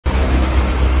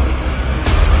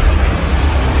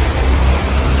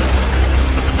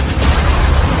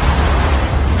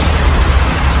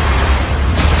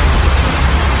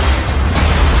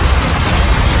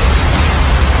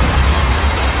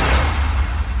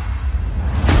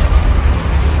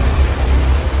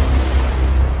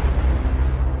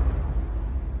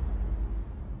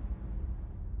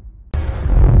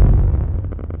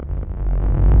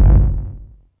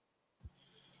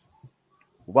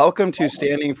Welcome to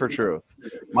Standing for Truth.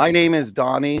 My name is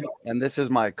Donnie, and this is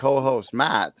my co-host,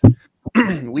 Matt.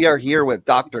 We are here with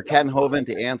Dr. Ken Hovind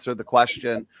to answer the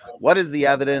question, what is the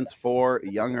evidence for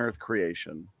young Earth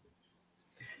creation?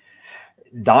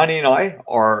 Donnie and I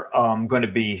are going to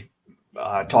be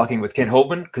talking with Ken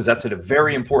Hovind because that's a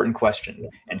very important question.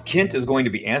 And Kent is going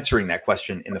to be answering that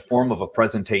question in the form of a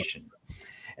presentation.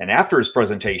 And after his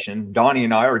presentation, Donnie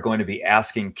and I are going to be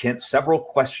asking Kent several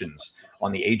questions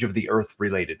on the age of the Earth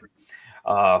related.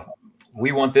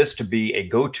 We want this to be a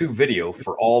go-to video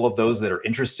for all of those that are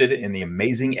interested in the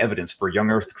amazing evidence for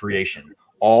young Earth creation,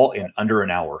 all in under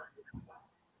an hour.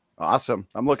 Awesome.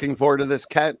 I'm looking forward to this.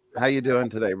 Kent, how you doing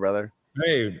today, brother?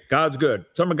 Hey, God's good.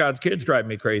 Some of God's kids drive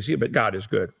me crazy, but God is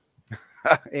good.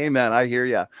 Amen. I hear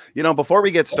you. You know, before we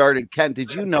get started, Kent,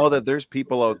 did you know that there's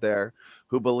people out there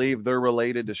who believe they're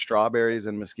related to strawberries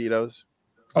and mosquitoes?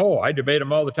 Oh, I debate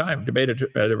them all the time. Related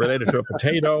to a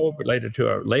potato, related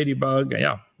to a ladybug.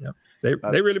 Yeah. They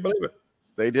really believe it.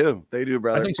 They do,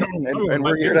 brother. I think so. And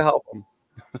we're here to help them.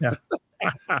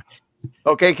 Yeah.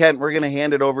 Okay, Kent, we're going to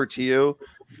hand it over to you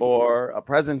for a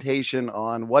presentation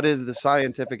on what is the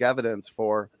scientific evidence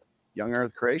for young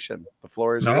Earth creation. The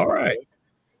floor is yours. All right.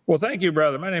 Well, thank you,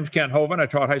 brother. My name's Ken Hovind. I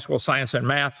taught high school science and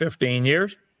math 15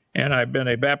 years, and I've been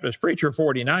a Baptist preacher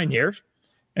 49 years.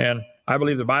 And I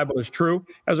believe the Bible is true.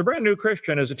 As a brand new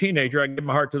Christian, as a teenager, I gave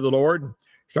my heart to the Lord and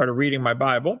started reading my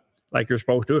Bible like you're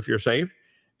supposed to if you're saved.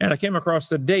 And I came across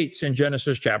the dates in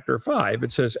Genesis chapter 5.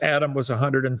 It says Adam was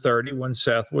 130 when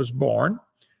Seth was born,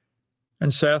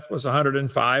 and Seth was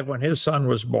 105 when his son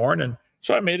was born. And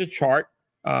so I made a chart.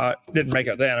 Didn't make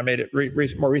it then. I made it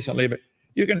more recently, but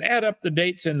you can add up the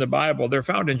dates in the Bible. They're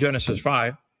found in Genesis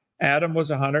 5. Adam was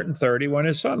 130 when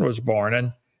his son was born,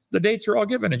 and the dates are all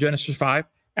given in Genesis 5.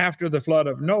 After the flood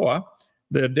of Noah,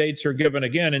 the dates are given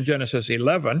again in Genesis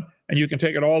 11, and you can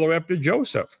take it all the way up to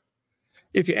Joseph.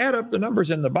 If you add up the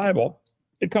numbers in the Bible,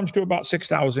 it comes to about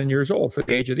 6,000 years old for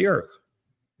the age of the Earth.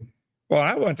 Well,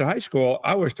 I went to high school.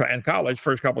 I was taught in college,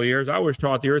 first couple of years, I was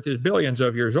taught the Earth is billions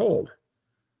of years old.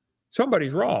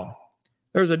 Somebody's wrong.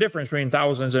 There's a difference between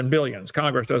thousands and billions.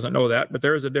 Congress doesn't know that, but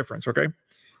there is a difference, okay?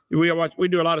 We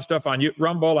do a lot of stuff on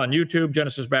Rumble, on YouTube,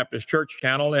 Genesis Baptist Church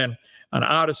channel, and on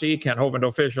Odyssey, Ken Hovind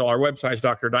Official. Our website's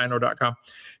drdino.com.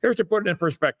 Here's to put it in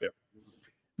perspective.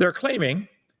 They're claiming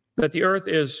that the Earth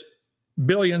is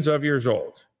billions of years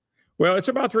old. Well, it's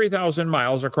about 3,000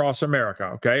 miles across America,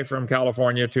 okay, from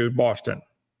California to Boston.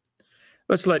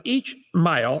 Let's let each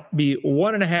mile be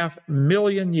 1.5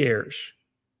 million years.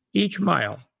 Each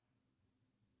mile.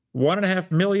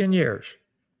 1.5 million years.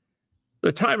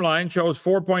 The timeline shows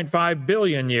 4.5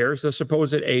 billion years, the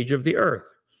supposed age of the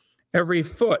Earth. Every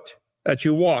foot that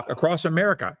you walk across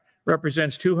America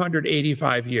represents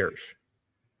 285 years.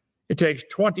 It takes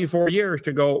 24 years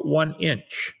to go 1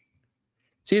 inch.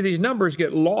 See, these numbers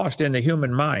get lost in the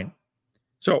human mind.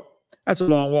 So that's a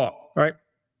long walk, right?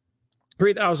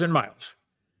 3,000 miles,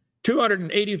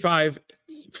 285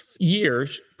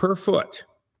 years per foot.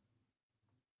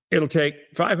 It'll take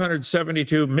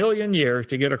 572 million years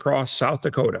to get across South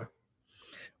Dakota.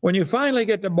 When you finally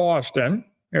get to Boston,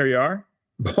 here you are,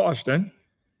 Boston.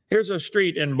 Here's a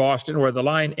street in Boston where the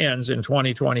line ends in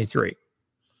 2023.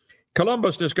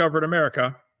 Columbus discovered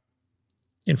America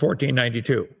in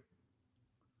 1492.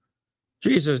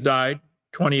 Jesus died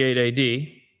 28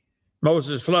 AD.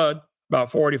 Moses' flood about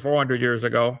 4,400 years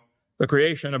ago. The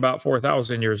creation about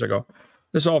 4,000 years ago.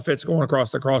 This all fits going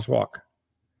across the crosswalk.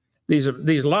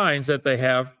 These lines that they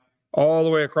have all the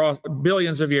way across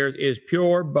billions of years is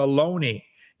pure baloney.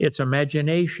 It's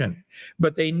imagination.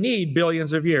 But they need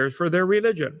billions of years for their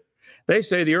religion. They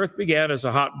say the Earth began as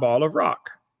a hot ball of rock.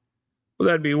 Well,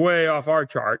 that'd be way off our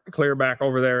chart, clear back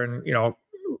over there in,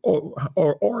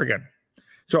 Oregon.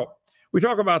 So we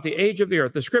talk about the age of the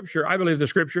Earth. The Scripture, I believe the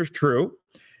Scripture is true.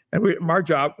 And our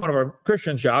job, one of our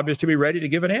Christians' job, is to be ready to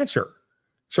give an answer.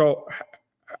 So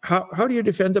how do you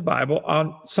defend the Bible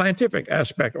on scientific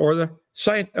aspect or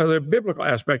the biblical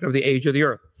aspect of the age of the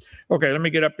Earth? Okay, let me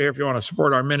get up there if you want to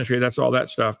support our ministry. That's all that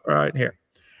stuff right here.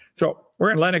 So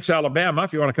we're in Lenox, Alabama.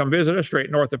 If you want to come visit us,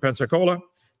 straight north of Pensacola,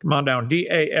 come on down,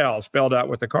 DAL, spelled out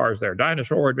with the cars there,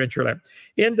 Dinosaur Adventureland.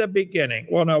 In the beginning,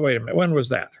 well, no, wait a minute. When was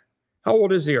that? How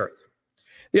old is the Earth?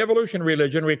 The evolution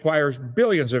religion requires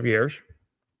billions of years,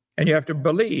 and you have to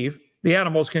believe the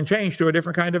animals can change to a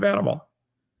different kind of animal.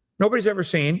 Nobody's ever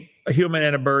seen a human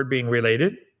and a bird being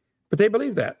related, but they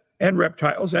believe that, and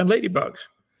reptiles and ladybugs.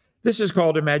 This is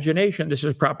called imagination. This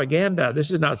is propaganda. This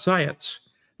is not science.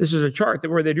 This is a chart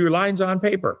where they drew lines on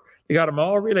paper. They got them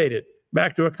all related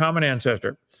back to a common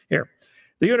ancestor. Here,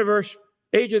 the universe,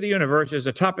 age of the universe is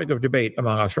a topic of debate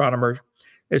among astronomers.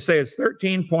 They say it's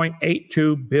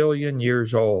 13.82 billion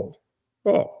years old.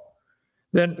 Oh.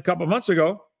 Then a couple of months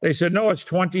ago, they said, no, it's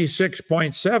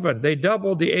 26.7. They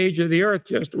doubled the age of the Earth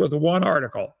just with one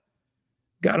article.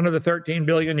 Got another 13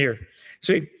 billion years.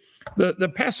 See,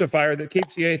 the pacifier that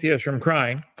keeps the atheist from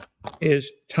crying is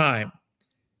time.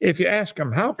 If you ask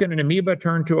them, how can an amoeba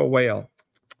turn to a whale?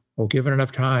 Well, give it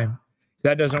enough time. If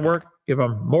that doesn't work, give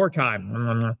them more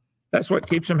time. That's what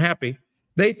keeps them happy.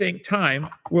 They think time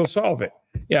will solve it.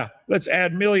 Yeah, let's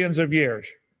add millions of years.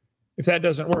 If that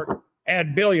doesn't work,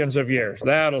 add billions of years.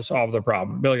 That'll solve the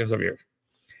problem, billions of years.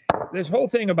 This whole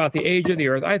thing about the age of the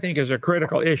Earth, I think, is a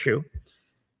critical issue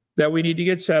that we need to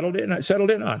get settled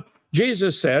in on.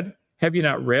 Jesus said, have you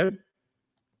not read?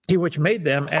 He which made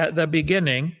them at the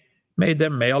beginning made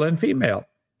them male and female.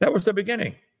 That was the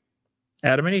beginning.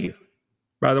 Adam and Eve.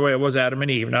 By the way, it was Adam and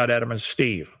Eve, not Adam and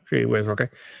Steve. Gee whiz, okay.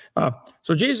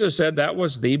 So Jesus said that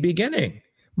was the beginning.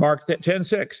 Mark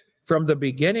 10:6. From the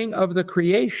beginning of the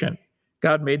creation,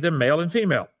 God made them male and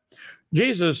female.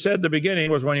 Jesus said the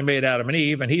beginning was when he made Adam and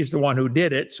Eve, and he's the one who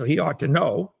did it, so he ought to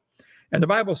know. And the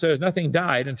Bible says nothing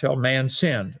died until man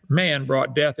sinned. Man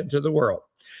brought death into the world.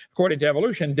 According to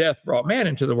evolution, death brought man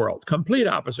into the world. Complete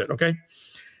opposite, okay?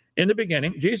 In the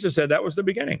beginning, Jesus said that was the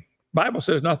beginning. Bible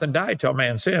says nothing died till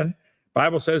man sinned.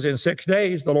 Bible says in 6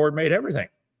 days, the Lord made everything.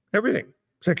 Everything.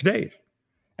 6 days.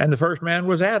 And the first man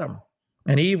was Adam.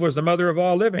 And Eve was the mother of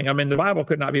all living. I mean, the Bible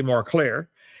could not be more clear.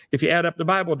 If you add up the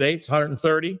Bible dates,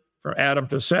 130 from Adam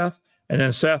to Seth, and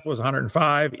then Seth was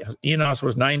 105, Enos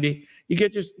was 90. You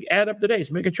get just add up the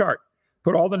dates, make a chart,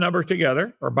 put all the numbers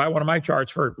together, or buy one of my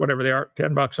charts for whatever they are,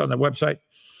 $10 on the website,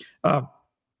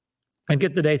 and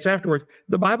get the dates afterwards.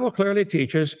 The Bible clearly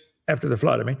teaches, after the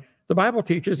flood, the Bible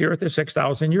teaches the Earth is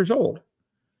 6,000 years old.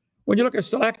 When you look at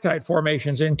stalactite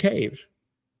formations in caves,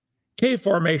 cave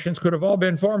formations could have all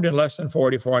been formed in less than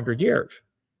 4,400 years.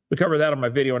 We cover that on my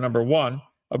video number 1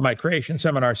 of my creation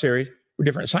seminar series, with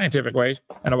different scientific ways,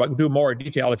 and I'll do more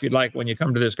detail if you'd like when you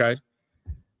come to this, guys.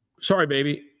 Sorry,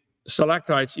 baby,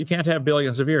 stalactites, you can't have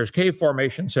billions of years. Cave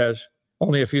formation says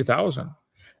only a few thousand.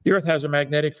 The Earth has a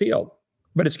magnetic field,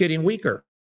 but it's getting weaker.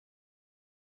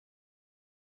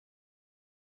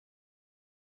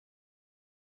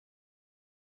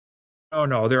 Oh,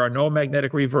 no, there are no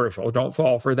magnetic reversals. Don't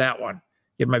fall for that one.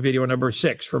 Give my video number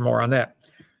 6 for more on that.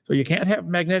 So you can't have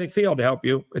magnetic field to help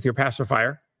you with your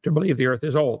pacifier to believe the Earth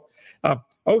is old.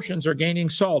 Oceans are gaining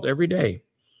salt every day.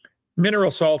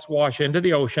 Mineral salts wash into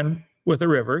the ocean with the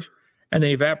rivers, and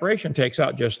then evaporation takes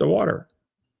out just the water.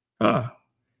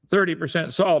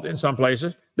 30% salt in some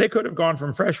places. They could have gone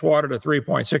from fresh water to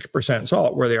 3.6%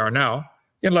 salt where they are now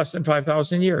in less than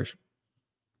 5,000 years.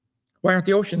 Why aren't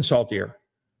the oceans saltier?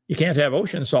 You can't have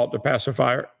ocean salt to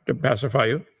pacify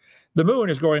you. The moon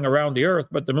is going around the Earth,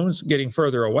 but the moon's getting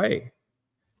further away.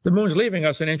 The moon's leaving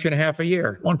us 1.5 inches a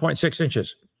year, 1.6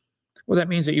 inches. Well, that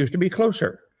means it used to be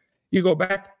closer. You go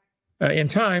back in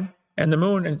time, and the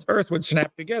moon and Earth would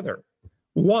snap together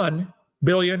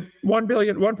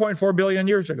 1.4 billion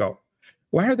years ago.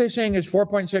 Why are they saying it's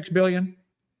 4.6 billion?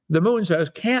 The moon says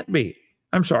can't be.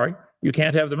 I'm sorry, you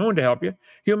can't have the moon to help you.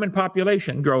 Human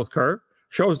population growth curve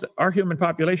shows that our human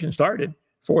population started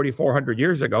 4,400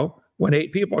 years ago when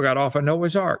 8 people got off of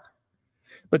Noah's Ark.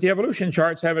 But the evolution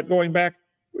charts have it going back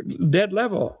dead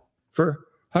level for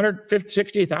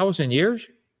 160,000 years.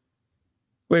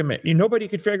 Wait a minute, nobody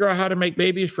could figure out how to make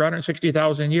babies for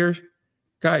 160,000 years?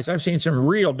 Guys, I've seen some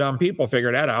real dumb people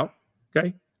figure that out,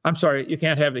 okay? I'm sorry, you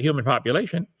can't have the human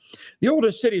population. The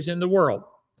oldest cities in the world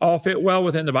all fit well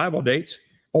within the Bible dates.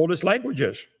 Oldest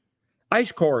languages.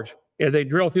 Ice cores. Yeah, they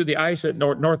drill through the ice at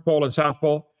North Pole and South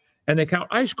Pole, and they count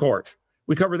ice cores.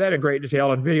 We cover that in great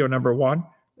detail in video number 1.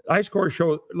 Ice cores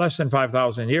show less than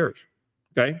 5,000 years.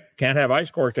 Okay, can't have ice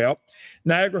cores to help.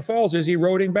 Niagara Falls is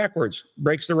eroding backwards,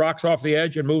 breaks the rocks off the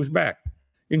edge and moves back.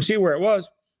 You can see where it was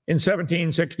in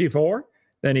 1764,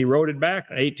 then eroded back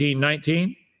in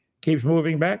 1819, keeps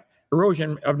moving back.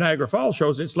 Erosion of Niagara Falls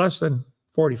shows it's less than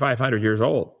 4,500 years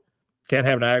old. Can't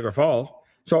have Niagara Falls.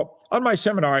 So on my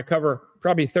seminar, I cover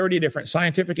probably 30 different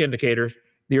scientific indicators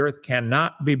the Earth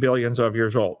cannot be billions of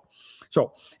years old.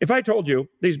 So if I told you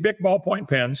these Bic ballpoint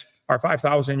pens are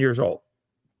 5,000 years old,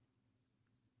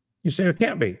 you say it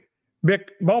can't be.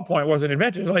 Bic ballpoint wasn't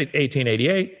invented until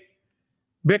 1888.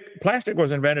 Bic plastic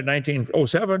was invented in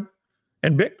 1907,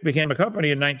 and Bic became a company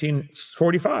in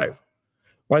 1945.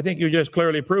 Well, I think you just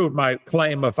clearly proved my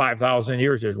claim of 5,000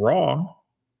 years is wrong.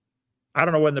 I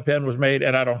don't know when the pen was made,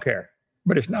 and I don't care.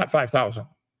 But it's not 5,000.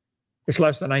 It's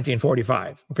less than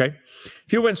 1945, okay?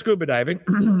 If you went scuba diving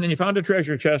and you found a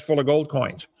treasure chest full of gold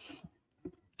coins,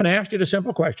 and I asked you the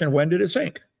simple question, when did it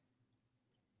sink?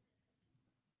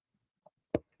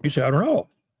 You say, I don't know.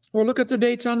 Well, look at the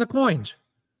dates on the coins.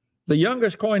 The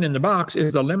youngest coin in the box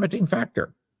is the limiting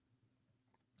factor.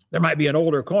 There might be an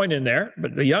older coin in there,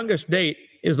 but the youngest date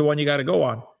is the one you got to go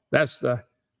on. That's the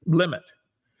limit.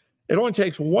 It only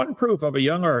takes one proof of a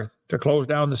young Earth to close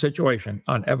down the situation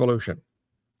on evolution.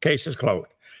 Case is closed.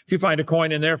 If you find a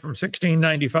coin in there from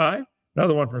 1695,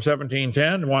 another one from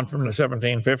 1710, one from the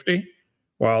 1750,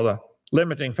 well, the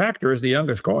limiting factor is the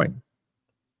youngest coin.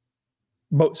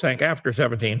 Boat sank after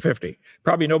 1750.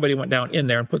 Probably nobody went down in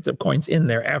there and put the coins in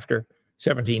there after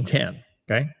 1710.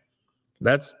 Okay,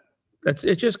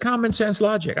 it's just common sense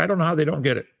logic. I don't know how they don't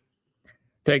get it.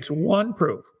 Takes one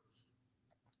proof.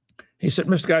 He said,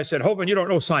 Mr. Guy said, Hovind, you don't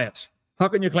know science. How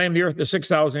can you claim the Earth is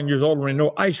 6,000 years old when we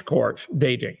know ice cores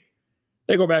dating?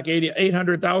 They go back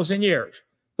 800,000 years.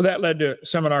 Well, that led to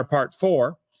seminar part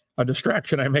 4, a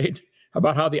distraction I made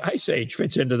about how the Ice Age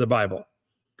fits into the Bible.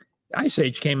 The Ice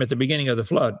Age came at the beginning of the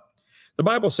flood. The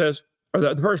Bible says, or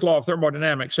the first law of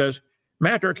thermodynamics says,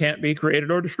 matter can't be created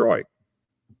or destroyed.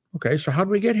 Okay, so how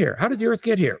did we get here? How did the Earth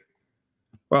get here?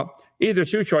 Well, either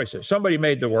two choices. Somebody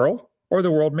made the world, or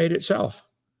the world made itself.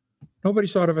 Nobody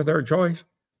thought of a third choice,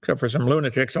 except for some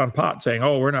lunatics on pot saying,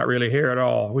 oh, we're not really here at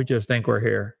all. We just think we're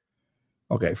here.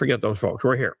 Okay, forget those folks.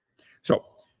 We're here. So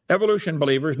evolution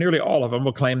believers, nearly all of them,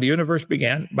 will claim the universe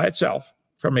began by itself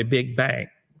from a big bang.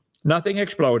 Nothing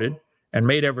exploded and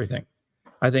made everything.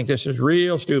 I think this is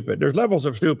real stupid. There's levels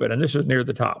of stupid, and this is near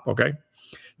the top, okay?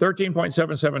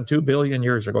 13.772 billion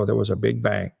years ago, there was a big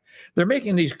bang. They're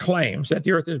making these claims that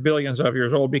the Earth is billions of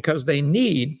years old because they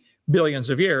need billions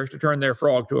of years to turn their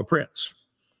frog to a prince.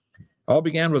 All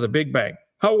began with a big bang.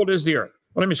 How old is the Earth?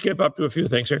 Well, let me skip up to a few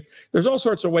things here. There's all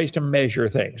sorts of ways to measure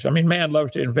things. I mean, man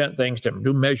loves to invent things to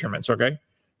do measurements, okay?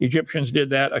 Egyptians did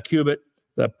that, a cubit,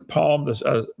 the palm,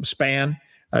 the span,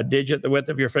 a digit, the width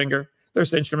of your finger.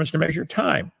 There's instruments to measure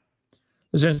time.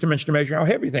 There's instruments to measure how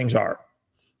heavy things are.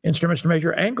 Instruments to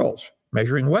measure angles,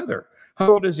 measuring weather.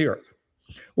 How old is the Earth?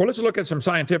 Well, let's look at some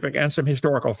scientific and some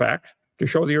historical facts to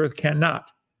show the Earth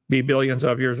cannot be billions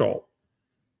of years old.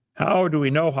 How do we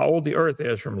know how old the Earth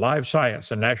is from live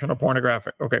science and National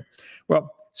Pornographic? Okay,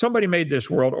 well, somebody made this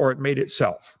world or it made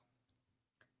itself.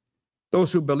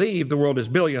 Those who believe the world is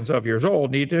billions of years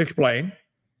old need to explain,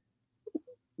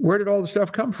 where did all the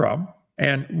stuff come from?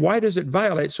 And why does it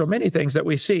violate so many things that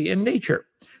we see in nature?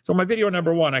 So my video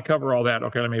number 1, I cover all that.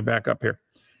 Okay, let me back up here.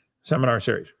 Seminar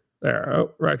series. There,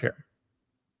 oh, right here.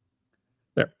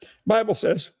 There. Bible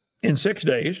says, in 6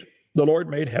 days, the Lord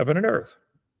made heaven and earth.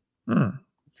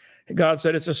 God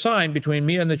said, it's a sign between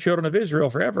me and the children of Israel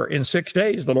forever. In 6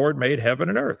 days, the Lord made heaven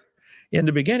and earth. In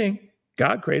the beginning,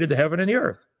 God created the heaven and the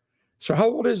earth. So how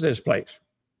old is this place?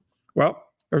 Well,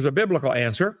 there's a biblical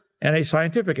answer and a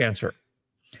scientific answer.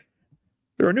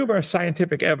 There are numerous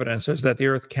scientific evidences that the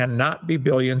Earth cannot be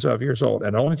billions of years old,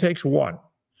 and it only takes one.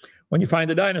 When you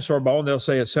find a dinosaur bone, they'll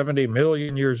say it's 70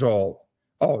 million years old.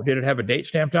 Oh, did it have a date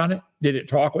stamped on it? Did it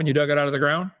talk when you dug it out of the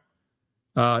ground?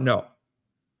 No.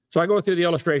 So I go through the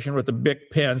illustration with the big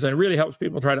pens, and it really helps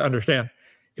people try to understand.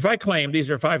 If I claim these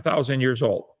are 5,000 years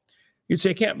old, you'd say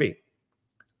it can't be.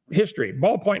 History,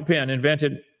 ballpoint pen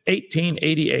invented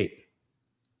 1888.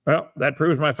 Well, that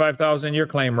proves my 5,000-year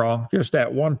claim wrong. Just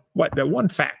that one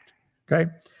fact,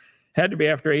 okay? Had to be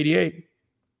after 88.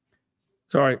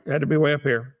 Sorry, had to be way up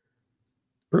here.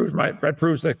 That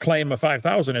proves the claim of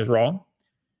 5,000 is wrong.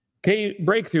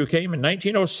 Breakthrough came in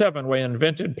 1907 when they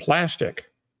invented plastic.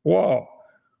 Whoa.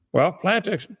 Well,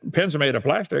 pens are made of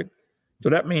plastic,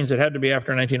 so that means it had to be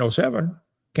after 1907.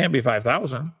 Can't be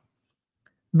 5,000.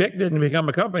 Bic didn't become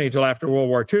a company until after World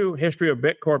War II. History of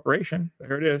Bic Corporation.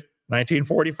 There it is,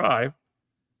 1945,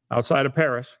 outside of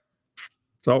Paris.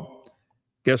 So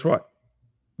guess what?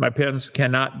 My pens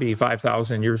cannot be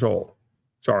 5,000 years old.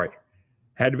 Sorry.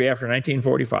 Had to be after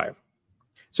 1945.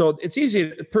 So it's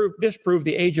easy to disprove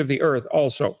the age of the Earth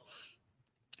also.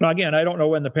 Now, again, I don't know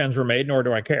when the pens were made, nor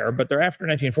do I care, but they're after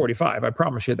 1945. I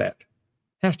promise you that.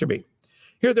 Has to be.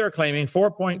 Here they're claiming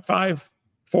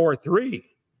 4.543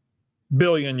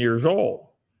 billion years old.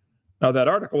 Now, that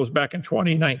article was back in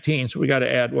 2019, so we got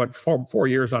to add, what, four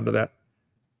years onto that?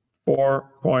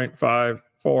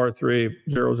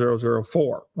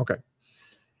 4.5430004. Okay.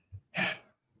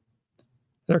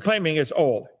 They're claiming it's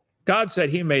old. God said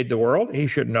he made the world. He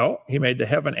should know. He made the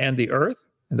heaven and the earth,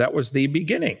 and that was the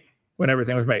beginning when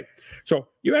everything was made. So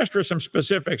you asked for some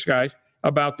specifics, guys,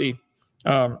 about the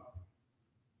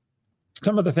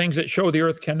some of the things that show the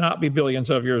Earth cannot be billions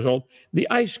of years old. The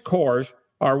ice cores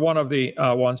are one of the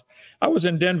ones. I was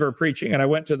in Denver preaching, and I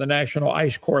went to the National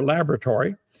Ice Core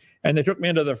Laboratory, and they took me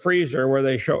into the freezer where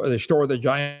they store the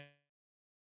giant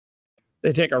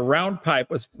They take a round pipe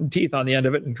with teeth on the end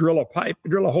of it and drill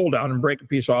a hole down and break a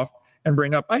piece off and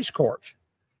bring up ice cores.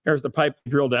 Here's the pipe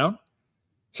drilled down.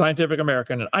 Scientific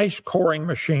American, an ice coring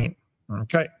machine.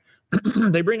 Okay.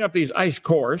 They bring up these ice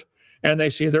cores and they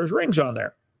see there's rings on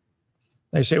there.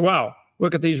 They say, wow,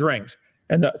 look at these rings.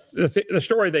 And the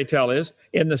story they tell is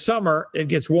in the summer, it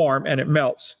gets warm and it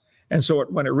melts. And so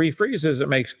when it refreezes, it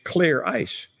makes clear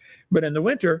ice. But in the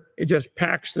winter, it just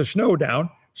packs the snow down.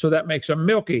 So that makes a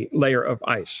milky layer of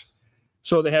ice.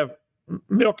 So they have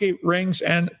milky rings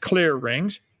and clear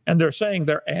rings, and they're saying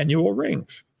they're annual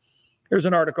rings. Here's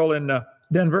an article in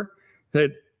Denver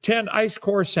that 10 ice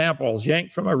core samples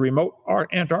yanked from a remote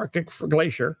Antarctic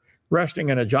glacier resting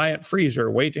in a giant freezer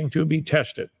waiting to be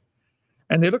tested.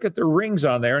 And they look at the rings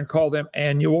on there and call them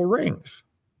annual rings.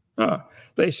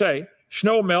 They say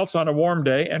snow melts on a warm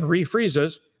day and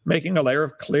refreezes, making a layer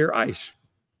of clear ice.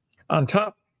 On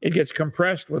top, it gets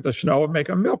compressed with the snow and make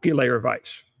a milky layer of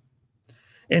ice.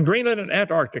 In Greenland and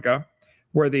Antarctica,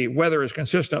 where the weather is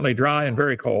consistently dry and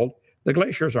very cold, the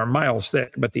glaciers are miles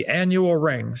thick, but the annual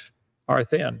rings are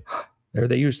thin. There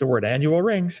they use the word annual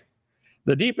rings.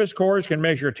 The deepest cores can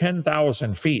measure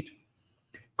 10,000 feet.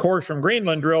 Cores from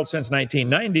Greenland drilled since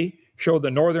 1990 show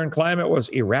the northern climate was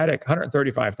erratic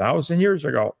 135,000 years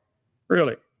ago.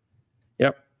 Really?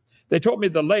 Yep. They told me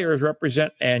the layers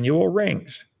represent annual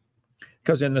rings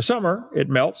because in the summer it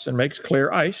melts and makes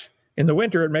clear ice. In the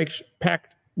winter it makes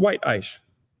packed white ice.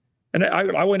 And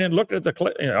I went in and looked at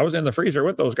I was in the freezer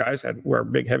with those guys, had to wear a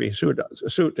big heavy suit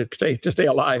to stay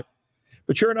alive.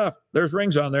 But sure enough, there's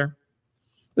rings on there.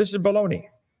 This is baloney.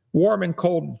 Warm and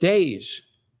cold days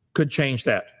could change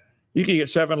that. You could get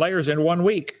 7 layers in 1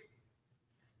 week.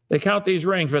 They count these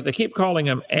rings, but they keep calling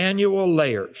them annual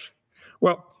layers.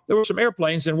 Well, there were some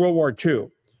airplanes in World War II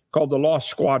called the Lost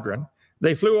Squadron.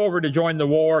 They flew over to join the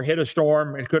war, hit a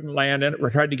storm, and couldn't land in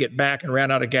it, tried to get back and ran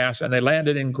out of gas, and they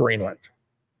landed in Greenland.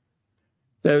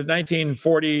 The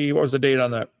 1940, what was the date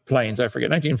on the planes? I forget,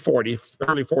 1940,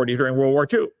 early 40s during World War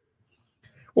II.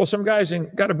 Well, some guys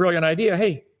got a brilliant idea.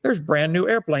 Hey, there's brand new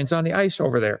airplanes on the ice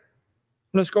over there.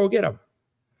 Let's go get them.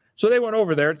 So they went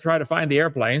over there to try to find the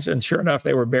airplanes, and sure enough,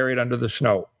 they were buried under the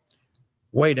snow,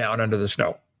 way down under the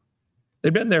snow.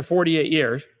 They'd been there 48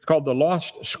 years. It's called the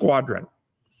Lost Squadron.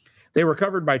 They were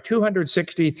covered by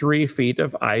 263 feet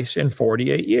of ice in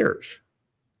 48 years.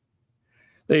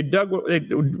 They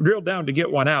drilled down to get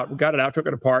one out, got it out, took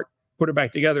it apart, put it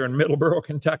back together in Middleborough,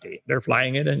 Kentucky. They're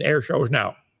flying it in air shows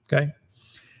now, okay?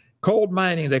 Cold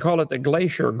mining, they call it the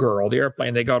Glacier Girl, the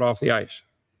airplane they got off the ice.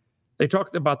 They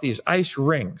talked about these ice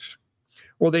rings.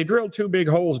 Well, they drilled 2 big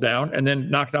holes down and then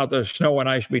knocked out the snow and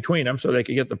ice between them so they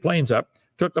could get the planes up,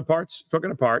 took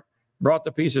it apart, brought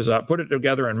the pieces up, put it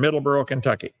together in Middleborough,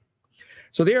 Kentucky.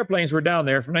 So the airplanes were down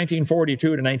there from 1942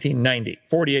 to 1990,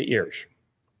 48 years.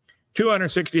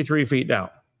 263 feet down.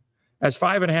 That's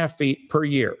 5.5 feet per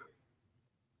year.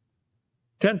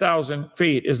 10,000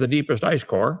 feet is the deepest ice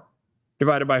core.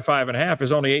 Divided by 5.5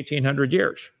 is only 1,800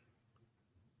 years.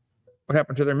 What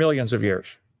happened to their millions of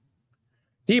years?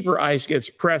 Deeper ice gets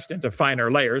pressed into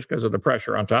finer layers because of the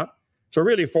pressure on top. So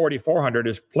really 4,400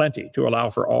 is plenty to allow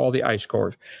for all the ice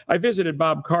cores. I visited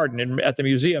Bob Carden at the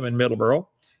museum in Middleborough.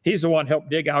 He's the one who helped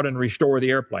dig out and restore the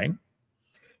airplane.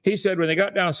 He said when they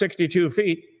got down 62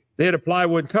 feet, they had a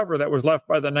plywood cover that was left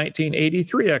by the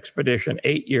 1983 expedition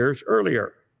 8 years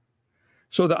earlier.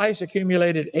 So the ice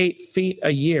accumulated 8 feet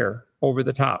a year over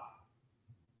the top.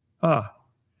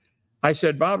 I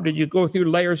said, Bob, did you go through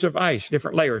layers of ice,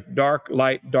 different layers, dark,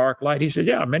 light, dark, light? He said,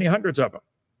 yeah, many hundreds of them.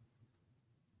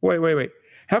 Wait.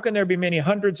 How can there be many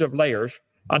hundreds of layers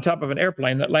on top of an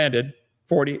airplane that landed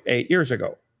 48 years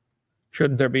ago?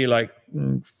 Shouldn't there be like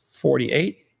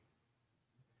 48?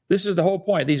 This is the whole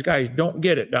point. These guys don't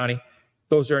get it, Donnie.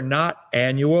 Those are not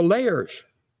annual layers.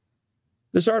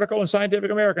 This article in Scientific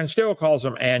American still calls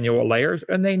them annual layers,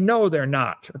 and they know they're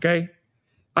not, okay?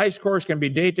 Ice cores can be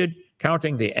dated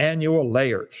counting the annual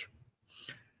layers.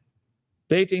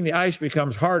 Dating the ice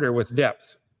becomes harder with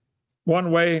depth.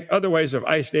 Other ways of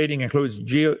ice dating includes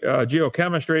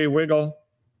geochemistry, wiggle,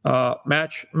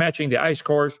 matching the ice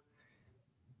cores.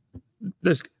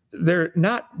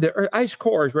 The ice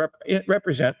cores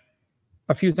represent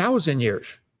a few thousand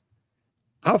years.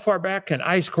 How far back can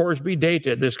ice cores be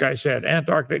dated? This guy said,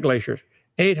 Antarctic glaciers,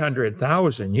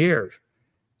 800,000 years.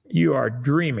 You are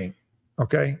dreaming,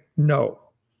 okay? No.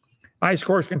 Ice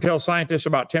cores can tell scientists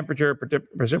about temperature,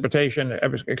 precipitation,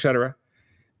 etc.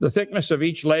 The thickness of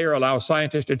each layer allows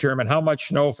scientists to determine how much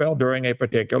snow fell during a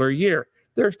particular year.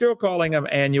 They're still calling them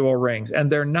annual rings,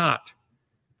 and they're not.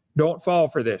 Don't fall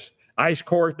for this.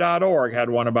 Icecores.org had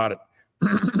one about it.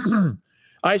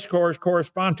 Ice cores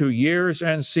correspond to years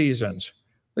and seasons.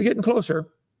 We're getting closer.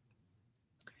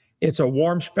 It's a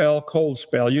warm spell, cold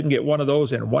spell. You can get one of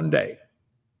those in one day.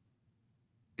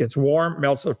 Gets warm,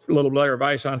 melts a little layer of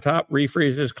ice on top,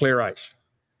 refreezes, clear ice.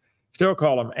 Still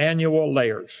call them annual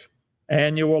layers.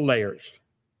 Annual layers.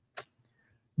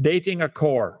 Dating a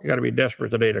core. You got to be desperate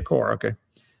to date a core. Okay.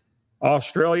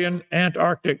 Australian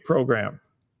Antarctic program.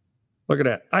 Look at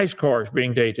that. Ice cores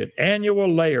being dated.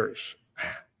 Annual layers.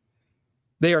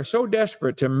 They are so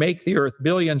desperate to make the Earth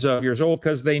billions of years old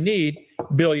because they need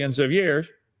billions of years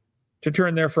to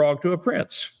turn their frog to a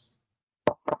prince.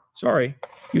 Sorry,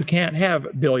 you can't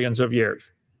have billions of years.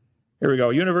 Here we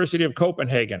go. University of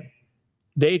Copenhagen.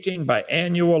 Dating by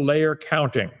annual layer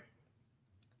counting.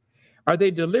 Are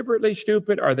they deliberately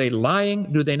stupid? Are they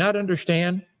lying? Do they not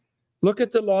understand? Look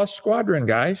at the Lost Squadron,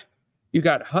 guys. You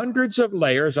got hundreds of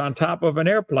layers on top of an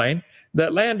airplane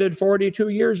that landed 42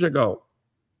 years ago.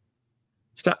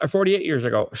 48 years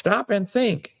ago. Stop and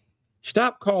think.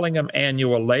 Stop calling them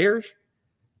annual layers.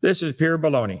 This is pure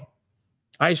baloney.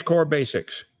 Ice core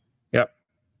basics. Yep.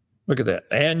 Look at that.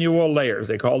 Annual layers.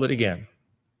 They called it again.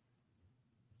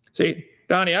 See,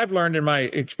 Donnie, I've learned in my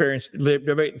experience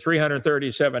debating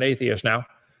 337 atheists now,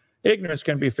 ignorance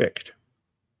can be fixed,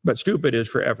 but stupid is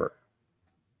forever.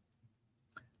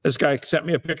 This guy sent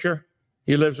me a picture.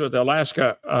 He lives with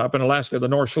Alaska, up in Alaska, the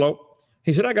North Slope.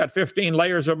 He said, I got 15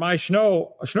 layers of my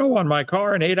snow on my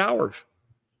car in 8 hours.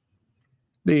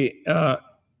 The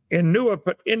Inuit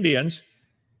Indians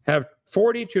have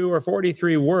 42 or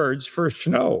 43 words for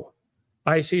snow.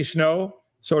 Icy snow,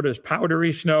 so does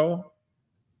powdery snow.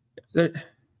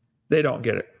 They don't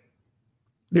get it.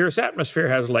 The Earth's atmosphere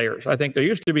has layers. I think there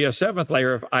used to be a seventh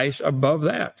layer of ice above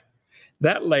that.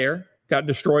 That layer got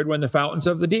destroyed when the fountains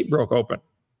of the deep broke open.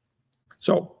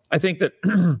 So I think that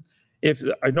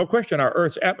no question, our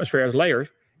Earth's atmosphere has layers.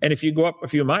 And if you go up a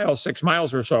few miles, 6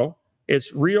 miles or so,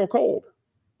 it's real cold,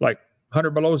 like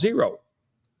 100 below zero.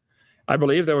 I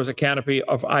believe there was a canopy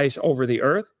of ice over the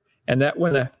Earth, and that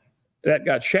when that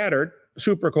got shattered,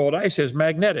 super cold ice is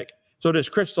magnetic. So this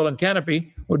crystalline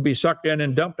canopy would be sucked in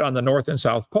and dumped on the North and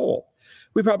South Pole.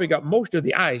 We probably got most of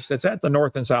the ice that's at the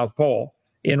North and South Pole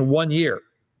in 1 year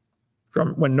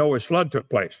from when Noah's flood took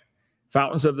place.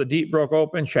 Fountains of the deep broke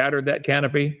open, shattered that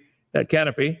canopy. That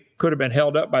canopy could have been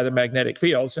held up by the magnetic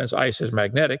field, since ice is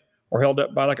magnetic, or held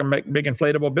up by like a big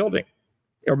inflatable building,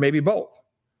 or maybe both.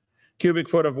 Cubic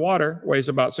foot of water weighs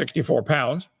about 64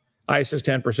 pounds. Ice is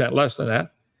 10% less than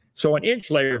that. So an inch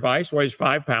layer of ice weighs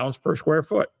 5 pounds per square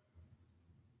foot.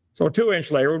 So a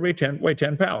 2-inch layer would weigh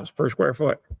 10 pounds per square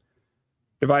foot.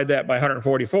 Divide that by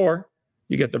 144,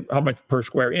 you get how much per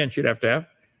square inch you'd have to have,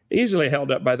 easily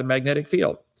held up by the magnetic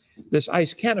field. This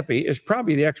ice canopy is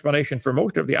probably the explanation for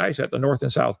most of the ice at the North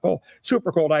and South Pole.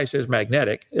 Super cold ice is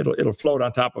magnetic. It'll float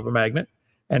on top of a magnet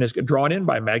and is drawn in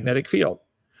by magnetic field.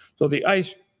 So the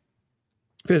ice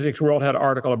physics world had an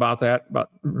article about that, about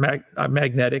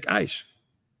magnetic ice.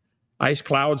 Ice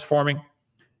clouds forming.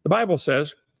 The Bible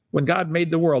says, when God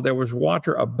made the world, there was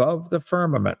water above the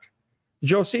firmament.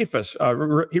 Josephus,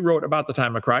 he wrote about the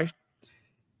time of Christ.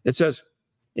 It says,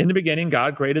 in the beginning,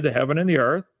 God created the heaven and the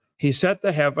earth. He set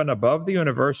the heaven above the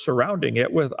universe, surrounding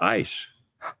it with ice.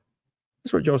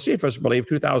 That's what Josephus believed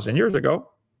 2,000 years ago.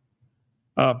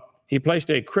 He placed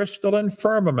a crystalline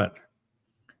firmament.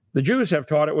 The Jews have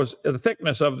taught it was the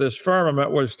thickness of this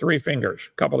firmament was 3 fingers,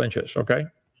 a couple inches, okay?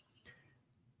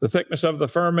 The thickness of the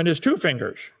firmament is 2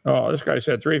 fingers. Oh, this guy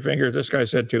said 3 fingers, this guy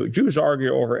said 2. Jews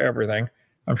argue over everything.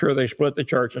 I'm sure they split the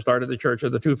church and started the church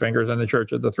of the 2 fingers and the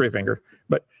church of the 3 fingers.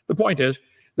 But the point is,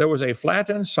 there was a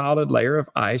flattened solid layer of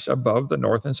ice above the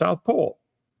North and South Pole.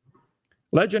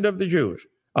 Legend of the Jews.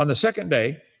 On the second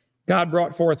day, God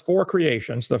brought forth 4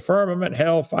 creations, the firmament,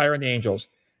 hell, fire, and the angels.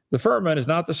 The firmament is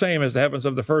not the same as the heavens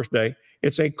of the first day.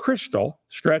 It's a crystal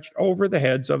stretched over the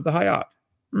heads of the Hayat.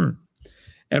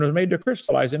 And was made to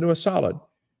crystallize into a solid.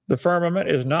 The firmament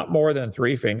is not more than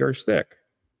 3 fingers thick.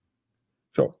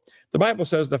 So the Bible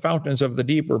says the fountains of the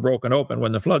deep were broken open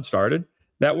when the flood started.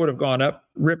 That would have gone up,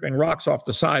 ripping rocks off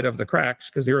the side of the cracks,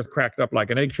 because the earth cracked up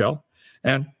like an eggshell,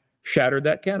 and shattered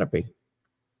that canopy.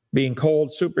 Being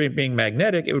cold, being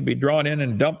magnetic, it would be drawn in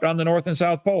and dumped on the North and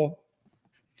South Pole.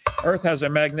 Earth has a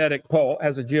magnetic pole,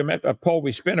 has a pole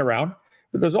we spin around,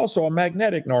 but there's also a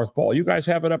magnetic North Pole. You guys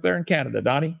have it up there in Canada,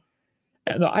 Donnie.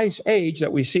 And the ice age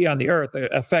that we see on the Earth, the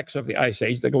effects of the ice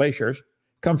age, the glaciers,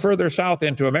 come further south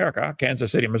into America,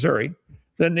 Kansas City, Missouri,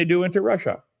 than they do into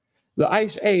Russia. The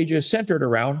ice age is centered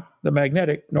around the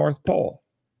magnetic North Pole.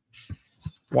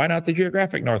 Why not the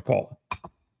geographic North Pole?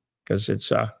 Because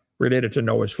it's related to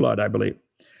Noah's flood, I believe.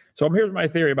 So here's my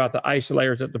theory about the ice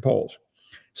layers at the poles.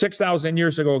 6,000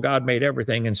 years ago, God made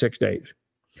everything in 6 days.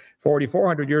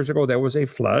 4,400 years ago, there was a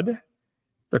flood.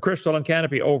 The crystalline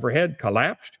canopy overhead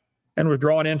collapsed and was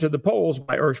drawn into the poles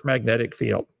by Earth's magnetic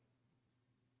field.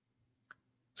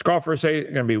 Scoffers say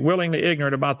they're going to be willingly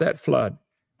ignorant about that flood.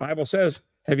 The Bible says,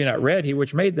 have you not read, he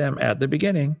which made them at the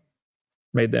beginning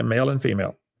made them male and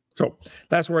female. So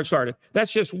that's where it started.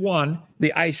 That's just one,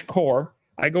 the ice core.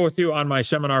 I go through on my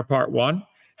seminar part 1,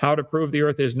 how to prove the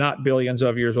Earth is not billions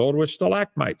of years old with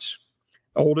stalagmites,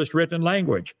 oldest written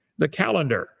language, the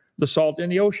calendar, the salt in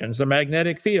the oceans, the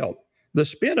magnetic field, the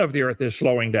spin of the Earth is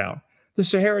slowing down, the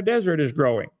Sahara Desert is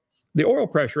growing, the oil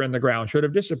pressure in the ground should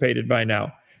have dissipated by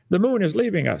now, the moon is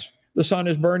leaving us, the sun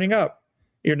is burning up,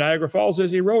 your Niagara Falls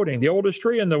is eroding, the oldest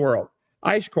tree in the world,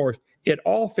 ice cores. It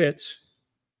all fits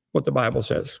what the Bible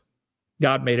says.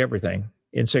 God made everything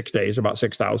in 6 days, about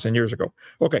 6,000 years ago.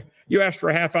 Okay, you asked for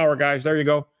a half hour, guys. There you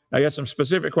go. I got some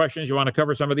specific questions. You want to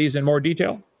cover some of these in more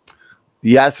detail?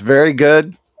 Yes, very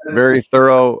good. Very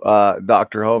thorough,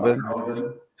 Dr.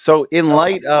 Hovind. So in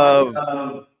light of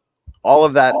all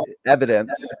of that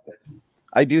evidence,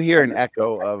 I do hear an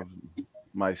echo of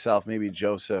myself, maybe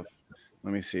Joseph.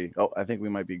 Let me see. Oh, I think we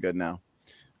might be good now.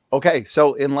 Okay,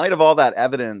 so in light of all that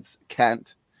evidence,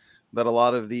 Kent, that a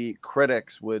lot of the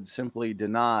critics would simply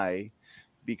deny,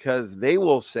 because they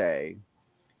will say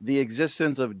the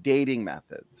existence of dating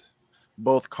methods,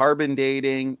 both carbon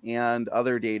dating and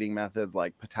other dating methods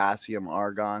like potassium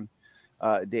argon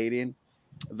dating,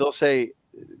 they'll say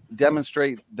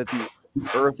demonstrate that the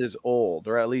Earth is old,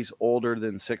 or at least older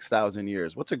than 6,000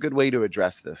 years. What's a good way to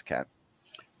address this, Ken?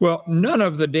 Well, none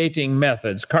of the dating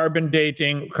methods, carbon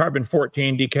dating,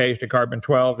 carbon-14 decays to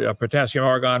carbon-12, potassium,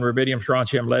 argon, rubidium,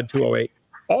 strontium, lead-208,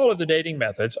 all of the dating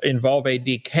methods involve a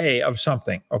decay of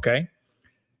something, okay?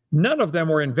 None of them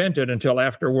were invented until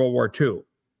after World War II.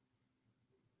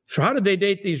 So how did they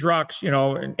date these rocks, in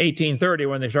 1830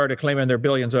 when they started claiming they're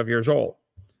billions of years old?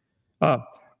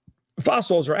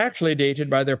 Fossils are actually dated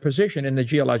by their position in the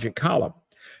geologic column.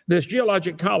 This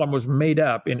geologic column was made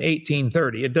up in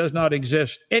 1830. It does not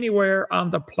exist anywhere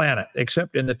on the planet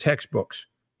except in the textbooks.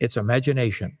 It's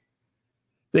imagination.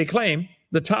 They claim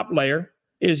the top layer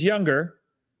is younger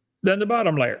than the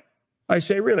bottom layer. I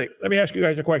say, really? Let me ask you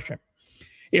guys a question.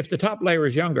 If the top layer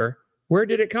is younger, where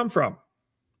did it come from?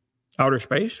 Outer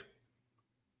space?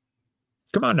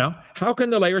 Come on now. How can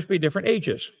the layers be different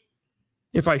ages?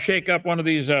 If I shake up one of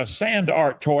these sand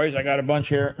art toys, I got a bunch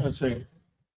here. Let's see.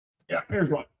 Yeah, here's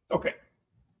one. Okay.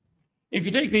 If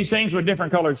you take these things with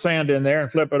different colored sand in there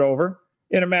and flip it over,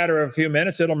 in a matter of a few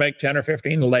minutes, it'll make 10 or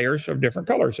 15 layers of different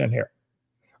colors in here.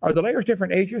 Are the layers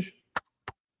different ages?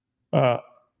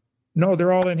 No,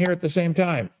 they're all in here at the same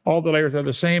time. All the layers are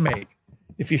the same age.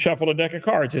 If you shuffle a deck of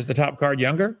cards, is the top card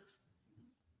younger?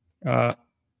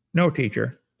 No,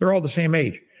 teacher. They're all the same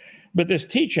age. But this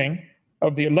teaching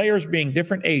of the layers being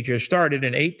different ages started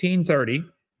in 1830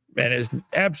 and is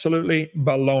absolutely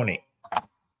baloney.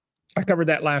 I covered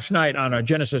that last night on a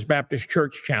Genesis Baptist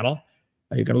Church channel.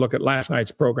 You can look at last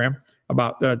night's program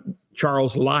about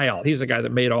Charles Lyell. He's the guy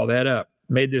that made all that up,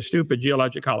 made this stupid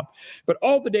geologic column. But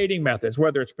all the dating methods,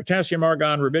 whether it's potassium,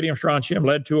 argon, rubidium, strontium,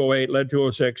 lead-208,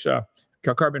 lead-206,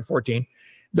 carbon-14,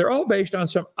 they're all based on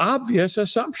some obvious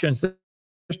assumptions that you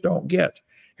just don't get.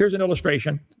 Here's an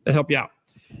illustration to help you out.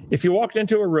 If you walked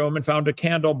into a room and found a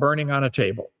candle burning on a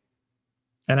table,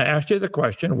 and I asked you the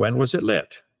question, when was it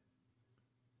lit?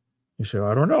 You say,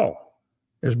 I don't know.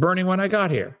 It was burning when I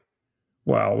got here.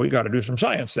 Well, we got to do some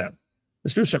science then.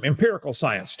 Let's do some empirical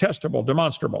science, testable,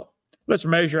 demonstrable. Let's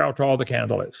measure how tall the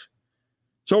candle is.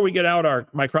 So we get out our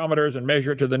micrometers and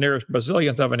measure it to the nearest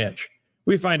bazillionth of an inch.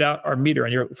 We find out our meter,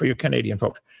 and for you Canadian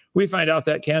folks, we find out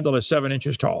that candle is 7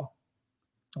 inches tall.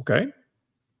 Okay.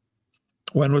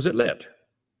 When was it lit?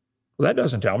 Well, that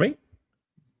doesn't tell me.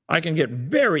 I can get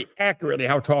very accurately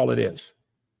how tall it is,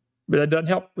 but that doesn't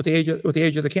help with the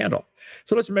age of the candle.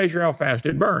 So let's measure how fast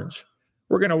it burns.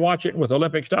 We're going to watch it with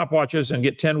Olympic stopwatches and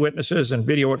get 10 witnesses and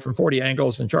video it from 40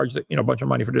 angles and charge a bunch of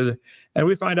money for doing it. And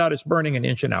we find out it's burning an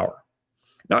inch an hour.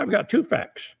 Now I've got two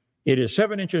facts. It is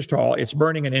 7 inches tall. It's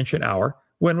burning an inch an hour.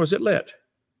 When was it lit?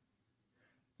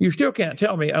 You still can't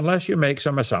tell me unless you make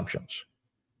some assumptions.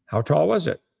 How tall was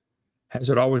it? Has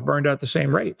it always burned at the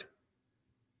same rate?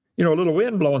 A little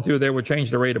wind blowing through there would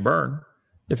change the rate of burn.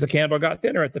 If the candle got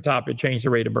thinner at the top, it changed the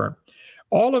rate of burn.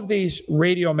 All of these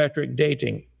radiometric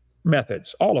dating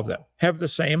methods, all of them, have the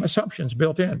same assumptions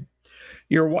built in.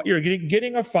 You're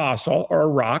getting a fossil or a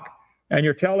rock, and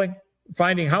you're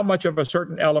finding how much of a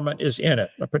certain element is in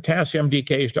it. The potassium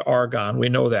decays to argon. We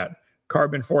know that.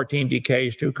 Carbon-14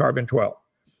 decays to carbon-12.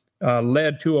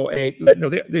 Lead-208.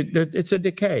 It's a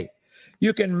decay.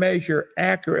 You can measure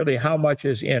accurately how much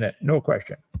is in it, no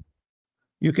question.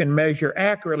 You can measure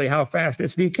accurately how fast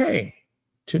it's decaying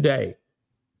today,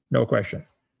 no question.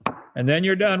 And then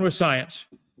you're done with science.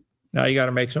 Now you got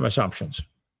to make some assumptions.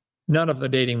 None of the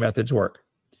dating methods work.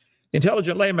 The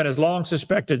intelligent layman has long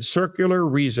suspected circular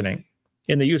reasoning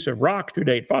in the use of rocks to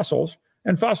date fossils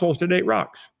and fossils to date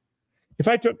rocks. If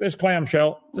I took this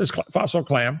clamshell, this fossil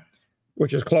clam,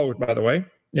 which is closed, by the way,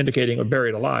 indicating it was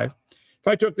buried alive, if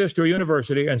I took this to a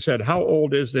university and said, how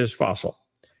old is this fossil?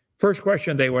 First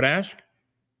question they would ask,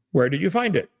 where did you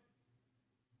find it?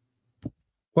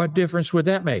 What difference would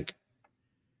that make?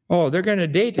 Oh, they're going to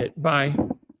date it by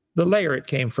the layer it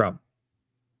came from.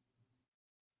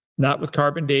 Not with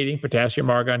carbon dating,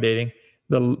 potassium argon dating.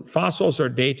 The fossils are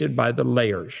dated by the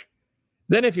layers.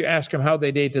 Then if you ask them how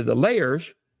they dated the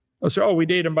layers, they'll say, oh, we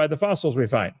date them by the fossils we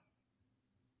find.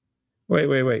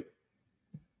 Wait.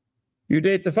 You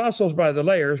date the fossils by the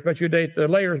layers, but you date the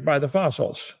layers by the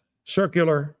fossils.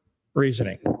 Circular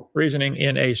reasoning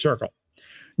in a circle.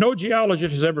 No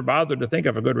geologist has ever bothered to think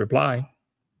of a good reply,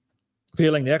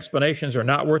 feeling the explanations are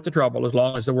not worth the trouble as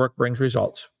long as the work brings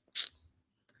results.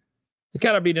 It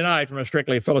cannot be denied from a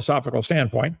strictly philosophical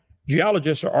standpoint.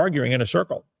 Geologists are arguing in a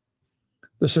circle.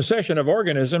 The succession of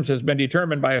organisms has been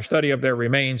determined by a study of their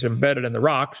remains embedded in the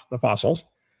rocks, the fossils,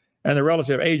 and the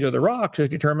relative age of the rocks is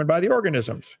determined by the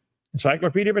organisms.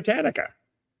 Encyclopedia Britannica.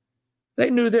 They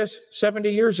knew this 70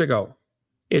 years ago.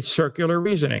 It's circular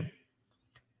reasoning.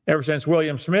 Ever since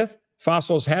William Smith,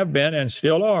 fossils have been and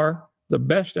still are the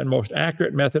best and most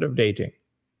accurate method of dating.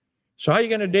 So how are you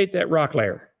going to date that rock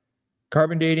layer?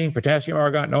 Carbon dating, potassium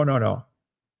argon? No.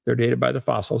 They're dated by the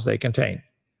fossils they contain,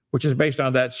 which is based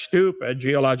on that stupid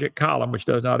geologic column which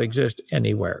does not exist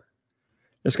anywhere.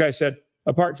 This guy said,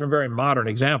 apart from very modern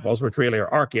examples, which really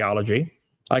are archaeology,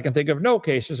 I can think of no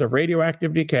cases of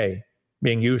radioactive decay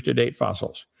being used to date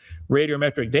fossils.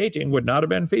 Radiometric dating would not have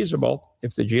been feasible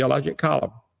if the geologic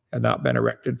column had not been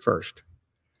erected first.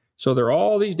 So there are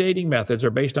all these dating methods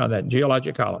are based on that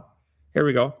geologic column. Here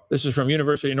we go. This is from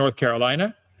University of North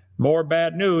Carolina. More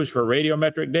bad news for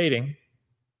radiometric dating.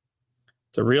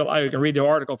 It's a real, you can read the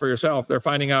article for yourself. They're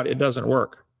finding out it doesn't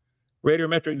work.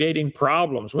 Radiometric dating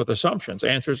problems with assumptions.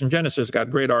 Answers in Genesis got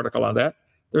a great article on that.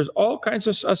 There's all kinds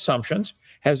of assumptions.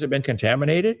 Has it been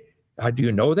contaminated? How do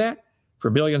you know that? For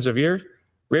millions of years?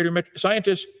 Radiometric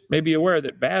scientists may be aware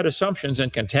that bad assumptions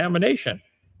and contamination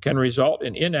can result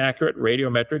in inaccurate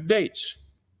radiometric dates.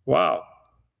 Wow.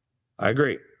 I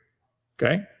agree.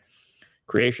 Okay.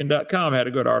 Creation.com had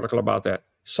a good article about that.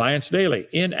 Science Daily,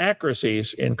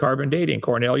 inaccuracies in carbon dating,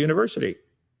 Cornell University.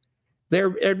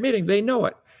 They're admitting they know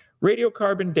it.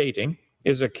 Radiocarbon dating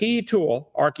is a key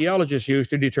tool archaeologists use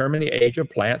to determine the age of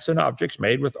plants and objects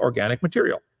made with organic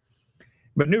material.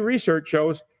 But new research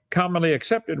shows commonly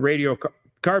accepted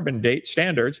radiocarbon date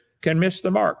standards can miss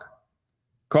the mark,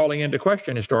 calling into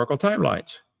question historical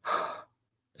timelines.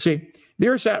 See, the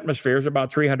Earth's atmosphere is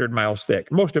about 300 miles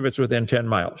thick. Most of it's within 10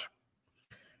 miles.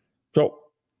 So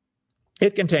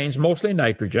it contains mostly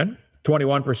nitrogen,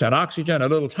 21% oxygen, a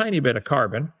little tiny bit of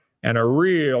carbon, and a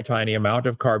real tiny amount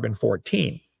of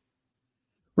carbon-14.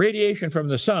 Radiation from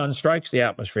the sun strikes the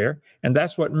atmosphere, and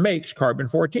that's what makes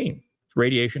carbon-14,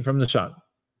 radiation from the sun.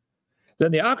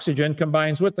 Then the oxygen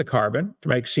combines with the carbon to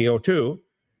make CO2.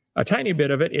 A tiny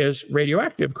bit of it is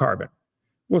radioactive carbon.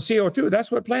 Well, CO2,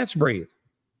 that's what plants breathe.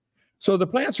 So the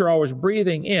plants are always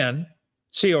breathing in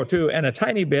CO2, and a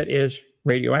tiny bit is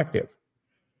radioactive.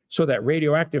 So that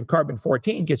radioactive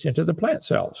carbon-14 gets into the plant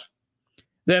cells.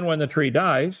 Then when the tree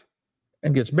dies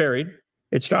and gets buried,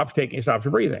 it stops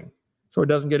breathing. So it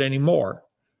doesn't get any more.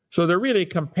 So they're really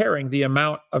comparing the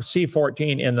amount of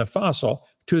C14 in the fossil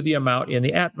to the amount in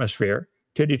the atmosphere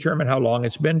to determine how long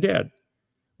it's been dead.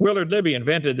 Willard Libby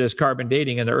invented this carbon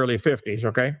dating in the early 50s,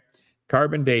 okay?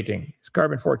 Carbon dating, it's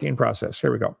carbon-14 process.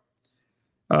 Here we go.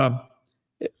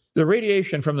 The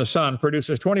radiation from the sun converts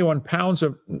 21 pounds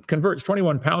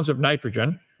of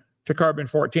nitrogen to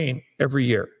carbon-14 every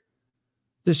year.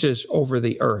 This is over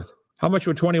the Earth. How much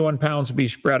would 21 pounds be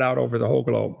spread out over the whole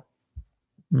globe?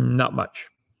 Not much.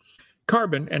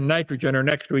 Carbon and nitrogen are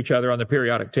next to each other on the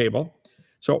periodic table.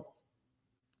 So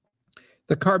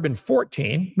the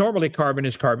carbon-14, normally carbon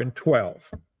is carbon-12.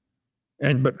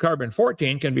 But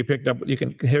carbon-14 can be picked up, you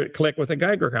can click with a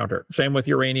Geiger counter. Same with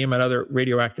uranium and other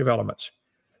radioactive elements.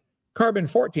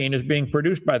 Carbon-14 is being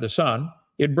produced by the sun.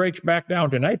 It breaks back down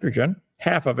to nitrogen.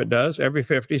 Half of it does every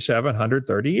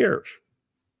 5,730 years.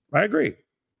 I agree.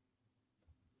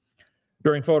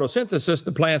 During photosynthesis,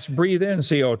 the plants breathe in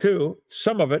CO2.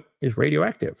 Some of it is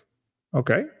radioactive.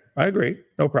 Okay, I agree.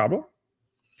 No problem.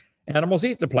 Animals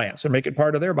eat the plants and make it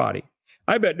part of their body.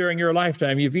 I bet during your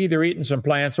lifetime you've either eaten some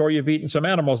plants or you've eaten some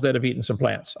animals that have eaten some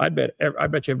plants. I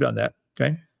bet you've done that.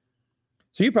 Okay,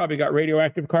 so you probably got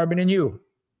radioactive carbon in you.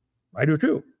 I do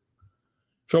too.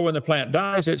 So when the plant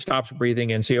dies, it stops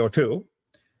breathing in CO2.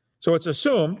 So it's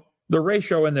assumed the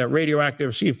ratio in the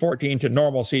radioactive C14 to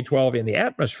normal C12 in the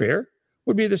atmosphere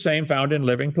would be the same found in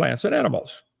living plants and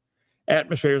animals.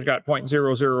 Atmosphere's got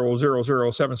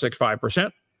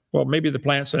 0.0000765%. Well, maybe the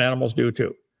plants and animals do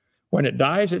too. When it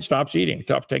dies, it stops eating,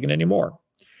 stops taking any more.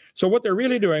 So what they're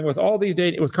really doing with all these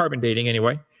data, with carbon dating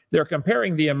anyway, they're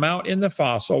comparing the amount in the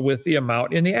fossil with the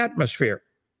amount in the atmosphere.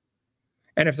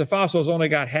 And if the fossil's only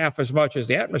got half as much as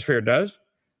the atmosphere does,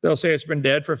 they'll say it's been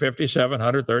dead for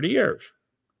 5,730 years.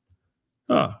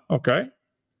 Huh, okay.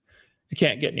 It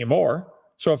can't get any more.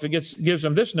 So if it gives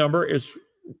them this number, it's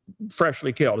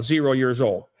freshly killed, 0 years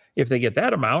old. If they get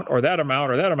that amount or that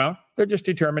amount or that amount, they're just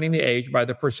determining the age by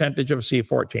the percentage of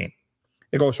C14.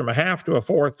 It goes from a half to a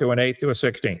fourth to an eighth to a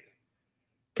 16th.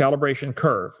 Calibration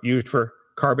curve used for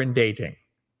carbon dating.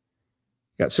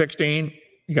 You got 16,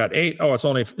 you got 8, oh, it's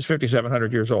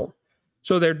 5,700 years old.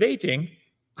 So they're dating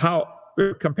how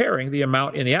we're comparing the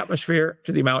amount in the atmosphere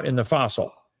to the amount in the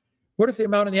fossil. What if the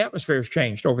amount in the atmosphere has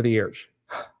changed over the years?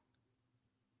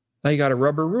 Now you got a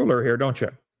rubber ruler here, don't you?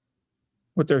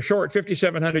 With their short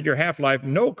 5,700-year half-life,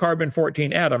 no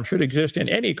carbon-14 atom should exist in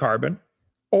any carbon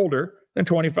older than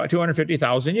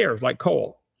 250,000 years, like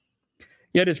coal.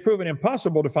 Yet it's proven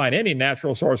impossible to find any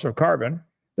natural source of carbon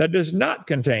that does not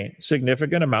contain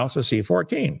significant amounts of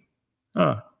C14.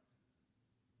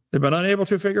 They've been unable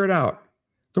to figure it out.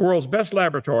 The world's best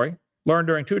laboratory learned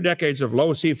during 2 decades of low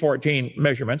C14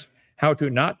 measurements how to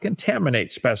not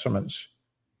contaminate specimens.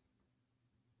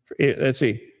 Let's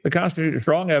see. The constitute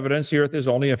strong evidence the Earth is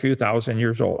only a few thousand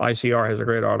years old. ICR has a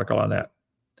great article on that.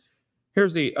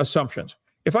 Here's the assumptions.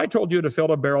 If I told you to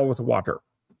fill a barrel with water,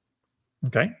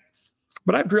 okay,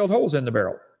 but I've drilled holes in the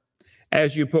barrel.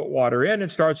 As you put water in, it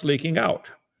starts leaking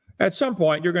out. At some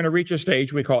point, you're going to reach a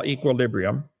stage we call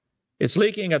equilibrium. It's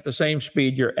leaking at the same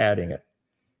speed you're adding it.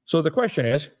 So the question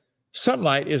is,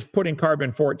 sunlight is putting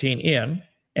carbon-14 in,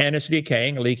 and it's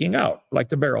decaying, leaking out, like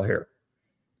the barrel here.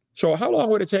 So how long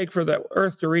would it take for the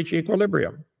Earth to reach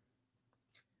equilibrium?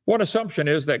 One assumption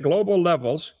is that global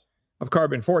levels of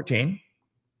carbon-14,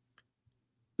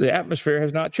 the atmosphere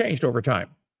has not changed over time.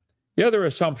 The other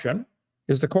assumption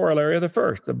is the corollary of the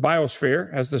first. The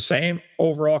biosphere has the same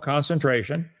overall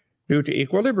concentration due to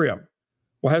equilibrium.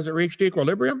 Well, has it reached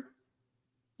equilibrium?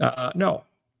 No.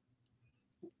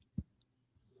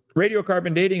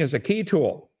 Radiocarbon dating is a key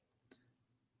tool,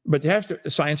 but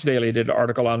Science Daily did an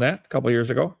article on that a couple of years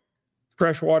ago.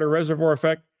 Freshwater reservoir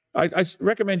effect. I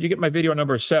recommend you get my video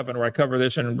number 7 where I cover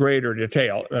this in greater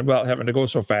detail without having to go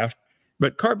so fast.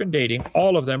 But carbon dating,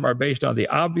 all of them are based on the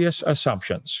obvious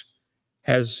assumptions.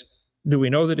 Do we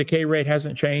know the decay rate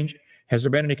hasn't changed? Has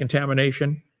there been any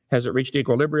contamination? Has it reached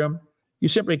equilibrium? You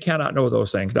simply cannot know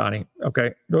those things, Donnie.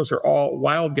 Okay, those are all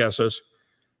wild guesses.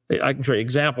 I can show you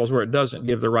examples where it doesn't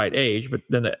give the right age, but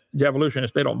then the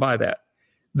evolutionists, they don't buy that.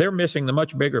 They're missing the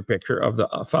much bigger picture of the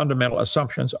fundamental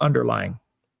assumptions underlying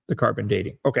the carbon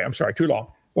dating. Okay, I'm sorry, too long.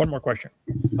 One more question.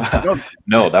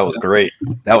 No, that was great.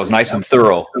 That was nice and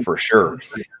thorough for sure.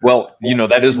 Well, you know,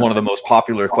 that is one of the most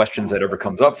popular questions that ever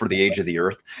comes up for the age of the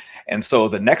Earth. And so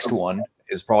the next one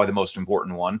is probably the most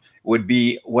important one, would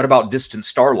be, what about distant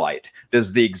starlight?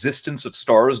 Does the existence of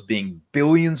stars being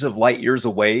billions of light years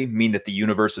away mean that the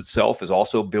universe itself is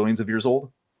also billions of years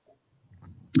old?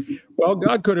 Well,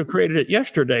 God could have created it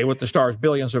yesterday with the stars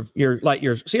billions of light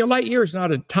years. See, a light year is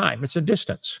not a time, it's a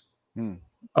distance.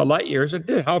 A light year is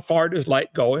how far does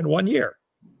light go in 1 year?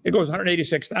 It goes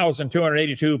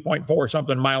 186,282.4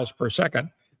 something miles per second.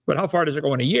 But how far does it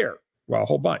go in a year? Well, a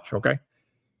whole bunch, okay?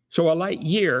 So a light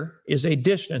year is a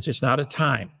distance, it's not a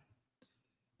time.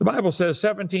 The Bible says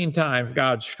 17 times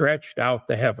God stretched out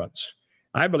the heavens.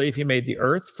 I believe he made the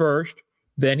earth first,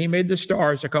 then he made the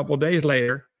stars a couple days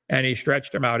later, and he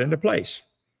stretched them out into place.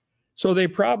 So they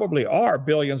probably are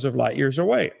billions of light years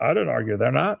away. I don't argue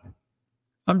they're not.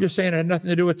 I'm just saying it had nothing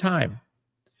to do with time.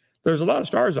 There's a lot of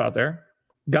stars out there.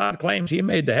 God claims he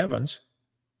made the heavens.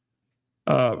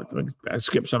 I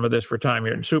skip some of this for time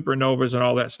here, and supernovas and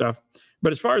all that stuff.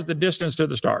 But as far as the distance to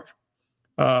the stars,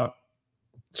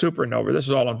 supernova, this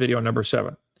is all on video number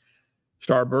 7.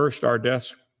 Star bursts, star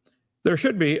deaths. There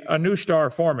should be a new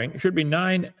star forming. It should be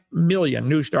 9 million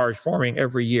new stars forming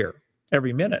every year,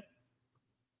 every minute.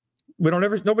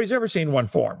 Nobody's ever seen one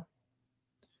form.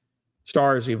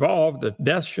 Stars evolve. The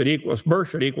birth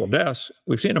should equal deaths.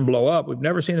 We've seen them blow up. We've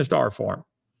never seen a star form.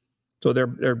 So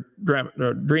they're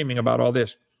dreaming about all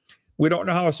this. We don't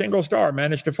know how a single star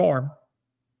managed to form.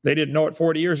 They didn't know it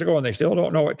 40 years ago, and they still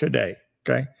don't know it today.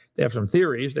 Okay? They have some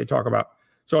theories they talk about.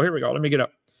 So here we go. Let me get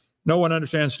up. No one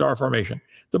understands star formation.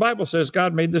 The Bible says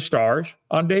God made the stars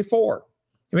on day 4.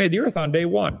 He made the earth on day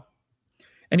 1.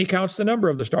 And he counts the number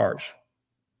of the stars.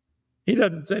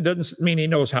 It doesn't mean he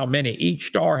knows how many. Each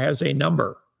star has a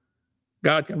number.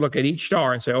 God can look at each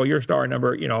star and say, oh, your star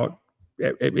number,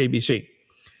 ABC.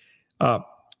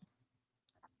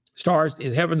 Stars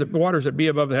in heaven, the waters that be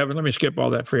above the heaven. Let me skip all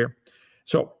that for you.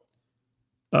 So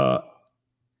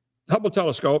Hubble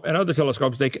telescope and other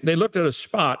telescopes, they looked at a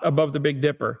spot above the Big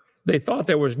Dipper. They thought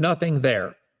there was nothing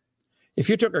there. If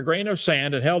you took a grain of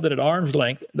sand and held it at arm's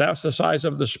length, that's the size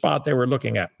of the spot they were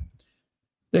looking at.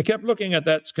 They kept looking at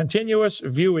that continuous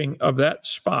viewing of that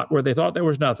spot where they thought there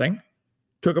was nothing,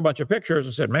 took a bunch of pictures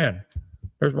and said, man,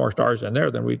 there's more stars in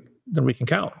there than we can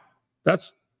count.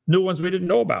 That's new ones we didn't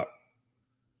know about.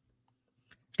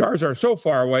 Stars are so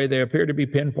far away, they appear to be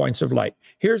pinpoints of light.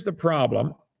 Here's the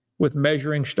problem with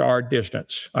measuring star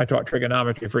distance. I taught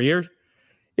trigonometry for years.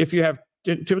 If you have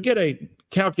to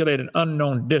calculate an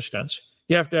unknown distance,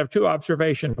 you have to have 2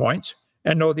 observation points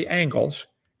and know the angles,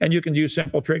 and you can use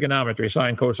simple trigonometry,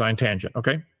 sine, cosine, tangent,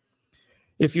 okay?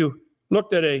 If you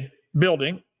looked at a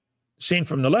building seen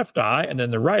from the left eye and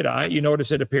then the right eye, you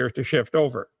notice it appears to shift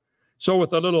over. So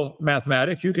with a little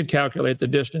mathematics, you could calculate the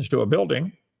distance to a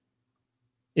building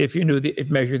if you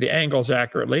measure the angles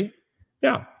accurately.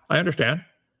 Yeah, I understand.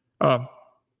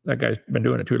 That guy's been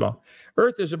doing it too long.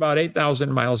 Earth is about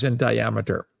 8,000 miles in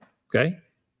diameter, okay?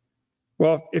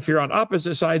 Well, if you're on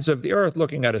opposite sides of the Earth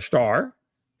looking at a star,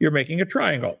 you're making a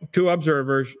triangle, 2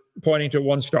 observers pointing to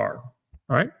 1 star,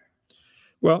 all right?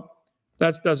 Well,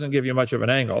 that doesn't give you much of an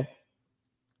angle.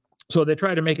 So they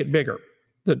try to make it bigger,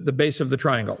 the base of the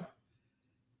triangle.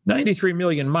 93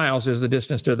 million miles is the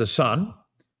distance to the sun.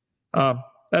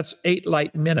 That's 8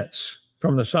 light minutes.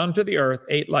 From the sun to the Earth,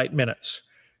 8 light minutes.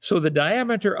 So the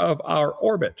diameter of our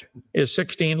orbit is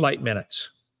 16 light minutes.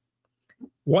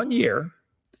 1 year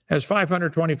has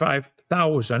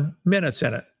 525,000 minutes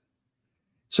in it.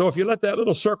 So if you let that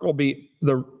little circle be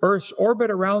the Earth's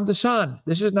orbit around the sun,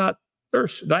 this is not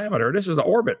Earth's diameter, this is the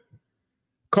orbit.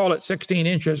 Call it 16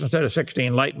 inches instead of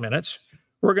 16 light minutes.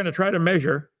 We're going to try to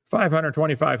measure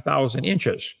 525,000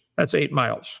 inches. That's 8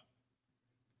 miles.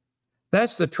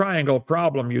 That's the triangle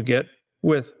problem you get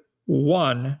with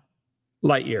 1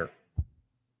 light year.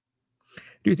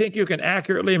 Do you think you can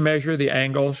accurately measure the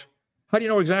angles? How do you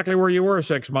know exactly where you were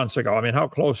 6 months ago? I mean, how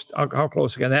close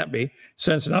can that be?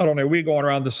 Since not only are we going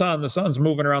around the sun's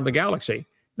moving around the galaxy.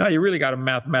 Now you really got a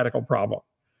mathematical problem.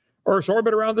 Earth's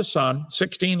orbit around the sun,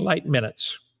 16 light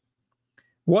minutes.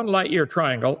 1 light year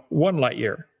triangle, 1 light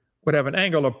year, would have an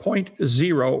angle of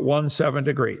 0.017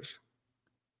 degrees.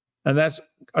 And that's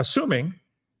assuming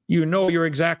you know your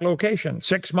exact location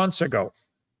 6 months ago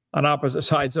on opposite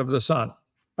sides of the sun.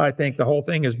 I think the whole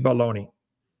thing is baloney.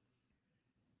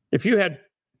 If you had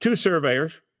 2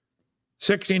 surveyors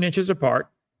 16 inches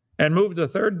apart and moved the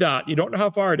 3rd dot, you don't know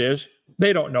how far it is.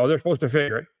 They don't know. They're supposed to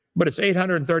figure it, but it's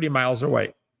 830 miles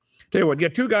away. Tell you what,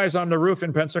 get 2 guys on the roof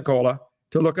in Pensacola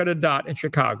to look at a dot in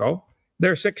Chicago.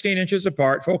 They're 16 inches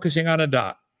apart, focusing on a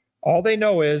dot. All they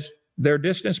know is their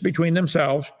distance between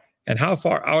themselves and how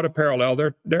far out of parallel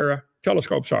their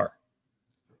telescopes are.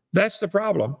 That's the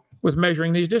problem with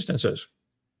measuring these distances.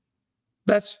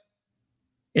 That's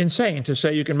insane to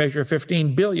say you can measure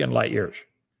 15 billion light years.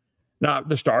 Now,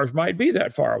 the stars might be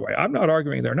that far away. I'm not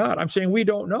arguing they're not. I'm saying we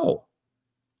don't know.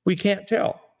 We can't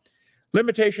tell.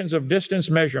 Limitations of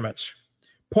distance measurements.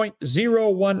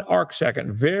 0.01 arc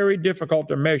second, very difficult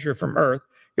to measure from Earth.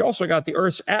 You also got the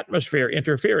Earth's atmosphere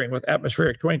interfering with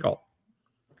atmospheric twinkle.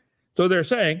 So they're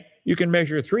saying you can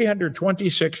measure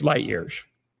 326 light years.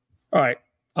 All right,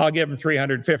 I'll give them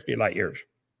 350 light years.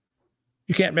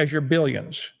 You can't measure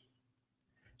billions.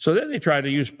 So then they try to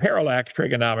use parallax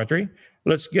trigonometry.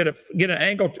 Let's get an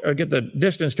angle, get the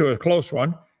distance to a close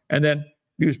one, and then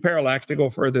use parallax to go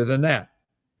further than that.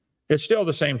 It's still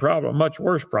the same problem, much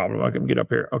worse problem. I can get up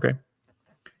here. Okay.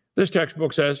 This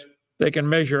textbook says they can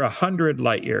measure 100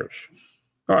 light years.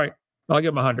 All right, I'll give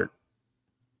them 100.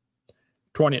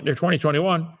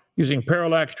 2021, using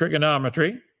parallax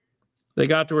trigonometry, they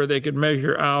got to where they could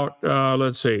measure out,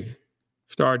 let's see,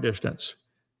 star distance,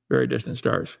 very distant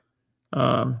stars.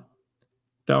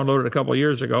 Downloaded a couple of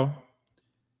years ago.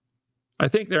 I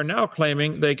think they're now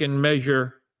claiming they can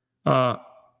measure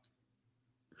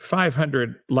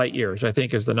 500 light years, I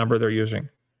think is the number they're using.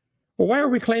 Well, why are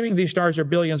we claiming these stars are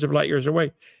billions of light years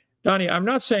away? Donnie, I'm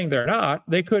not saying they're not.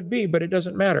 They could be, but it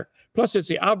doesn't matter. Plus, it's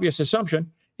the obvious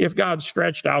assumption, if God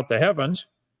stretched out the heavens,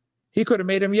 He could have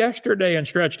made them yesterday and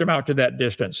stretched them out to that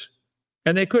distance.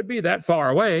 And they could be that far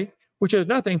away, which has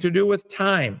nothing to do with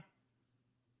time.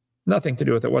 Nothing to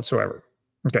do with it whatsoever.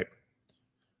 Okay.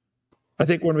 I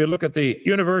think when we look at the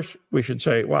universe, we should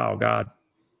say, wow, God,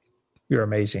 you're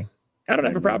amazing. I don't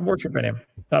have a problem worshiping him.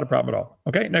 Not a problem at all.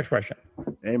 Okay, next question.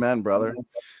 Amen, brother.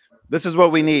 This is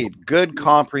what we need. Good,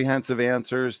 comprehensive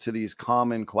answers to these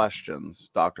common questions,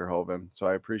 Dr. Hovind. So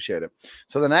I appreciate it.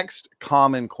 So the next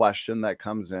common question that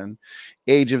comes in,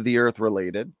 age of the earth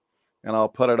related, and I'll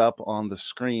put it up on the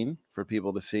screen for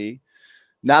people to see.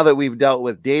 Now that we've dealt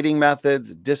with dating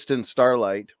methods, distant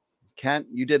starlight, Kent,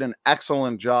 you did an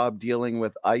excellent job dealing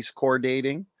with ice core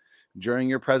dating during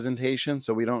your presentation,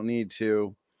 so we don't need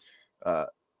to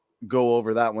go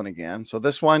over that one again. So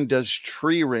this one, does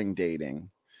tree ring dating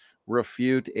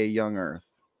refute a young earth?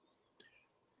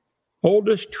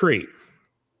 Oldest tree.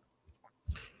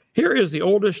 Here is the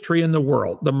oldest tree in the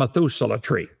world, the Methuselah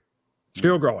tree.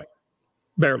 Still growing,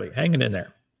 barely hanging in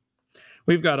there.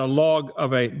 We've got a log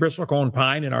of a bristlecone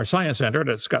pine in our science center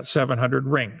that's got 700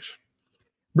 rings.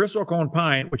 Bristlecone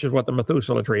pine, which is what the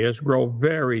Methuselah tree is, grow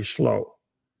very slow.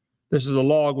 This is a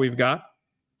log we've got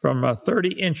from 30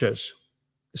 inches,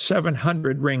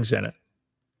 700 rings in it.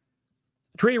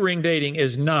 Tree ring dating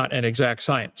is not an exact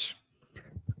science.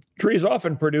 Trees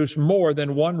often produce more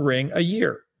than one ring a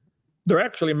year. They're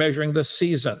actually measuring the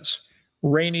seasons,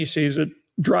 rainy season,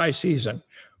 dry season.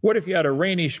 What if you had a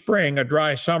rainy spring, a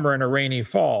dry summer, and a rainy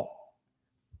fall?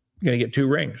 You're going to get 2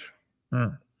 rings.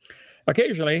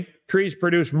 Occasionally, trees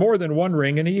produce more than one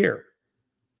ring in a year.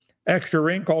 Extra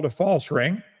ring, called a false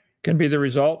ring, can be the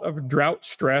result of drought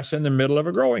stress in the middle of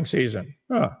a growing season.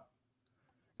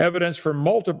 Evidence for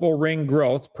multiple ring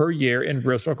growth per year in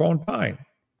bristlecone pine.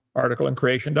 Article in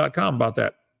creation.com about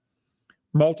that.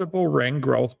 Multiple ring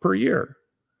growth per year.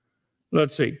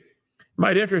 Let's see.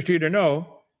 Might interest you to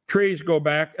know, trees go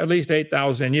back at least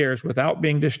 8,000 years without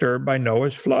being disturbed by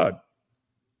Noah's flood.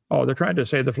 Oh, they're trying to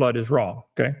say the flood is wrong,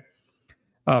 okay?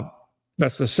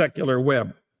 That's the secular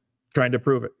web trying to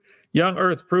prove it. Young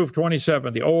Earth, proof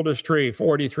 27, the oldest tree,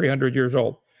 4,300 years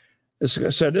old. It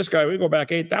said this guy, we go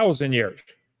back 8,000 years.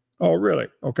 Oh, really?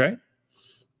 Okay.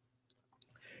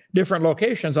 Different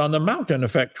locations on the mountain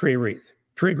affect tree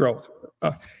growth.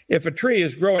 If a tree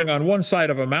is growing on one side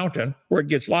of a mountain where it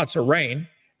gets lots of rain,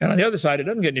 and on the other side it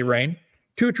doesn't get any rain,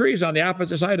 2 trees on the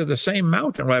opposite side of the same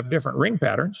mountain will have different ring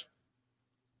patterns.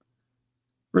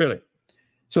 Really.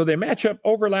 So they match up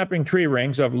overlapping tree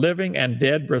rings of living and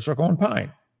dead bristlecone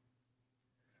pine.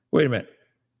 Wait a minute.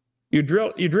 You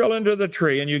drill into the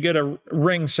tree and you get a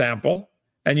ring sample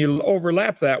and you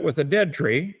overlap that with a dead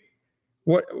tree.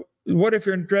 What if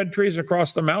your dead trees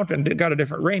across the mountain got a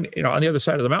different ring, on the other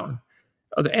side of the mountain?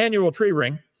 The annual tree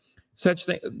ring,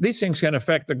 these things can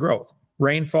affect the growth.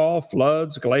 Rainfall,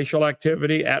 floods, glacial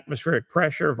activity, atmospheric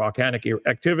pressure, volcanic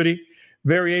activity,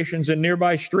 variations in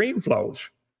nearby stream flows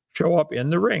show up in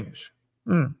the rings.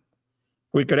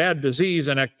 We could add disease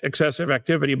and excessive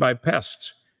activity by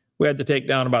pests. We had to take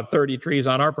down about 30 trees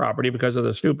on our property because of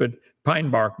the stupid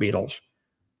pine bark beetles.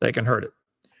 They can hurt it.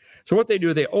 So what they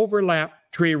do, they overlap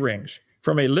tree rings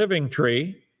from a living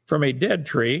tree, from a dead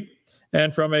tree,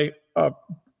 and from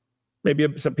maybe a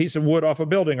piece of wood off a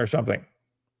building or something,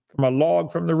 from a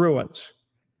log from the ruins.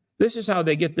 This is how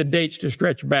they get the dates to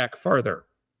stretch back further.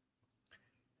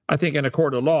 I think in a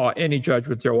court of law, any judge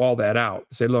would throw all that out.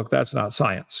 Say, look, that's not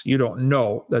science. You don't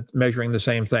know that measuring the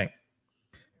same thing.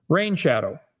 Rain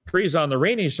shadow. Trees on the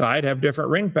rainy side have different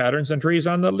ring patterns than trees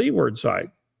on the leeward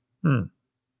side.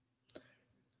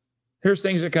 Here's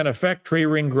things that can affect tree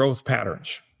ring growth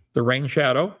patterns. The rain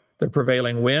shadow, the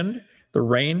prevailing wind, the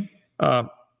rain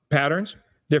patterns,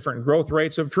 different growth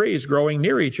rates of trees growing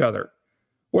near each other.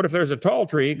 What if there's a tall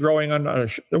tree growing on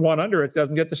the one under it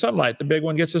doesn't get the sunlight? The big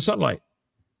one gets the sunlight.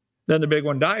 Then the big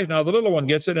one dies. Now the little one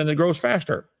gets it and it grows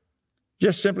faster.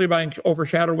 Just simply by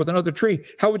overshadowed with another tree.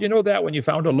 How would you know that when you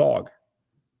found a log?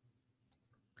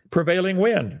 Prevailing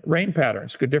wind, rain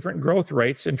patterns, different growth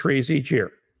rates in trees each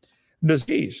year.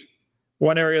 Disease.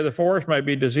 One area of the forest might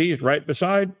be diseased right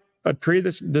beside a tree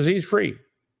that's disease-free.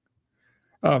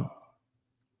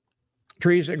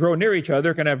 Trees that grow near each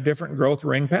other can have different growth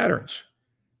ring patterns.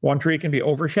 One tree can be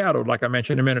overshadowed, like I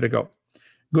mentioned a minute ago.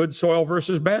 Good soil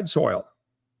versus bad soil.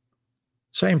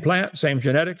 Same plant, same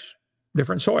genetics,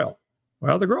 different soil.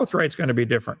 Well, the growth rate's going to be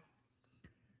different.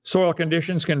 Soil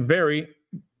conditions can vary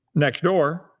next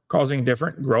door, causing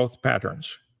different growth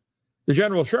patterns. The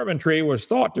General Sherman tree was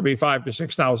thought to be 5,000 to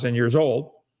 6,000 years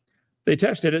old. They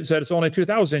tested it and said it's only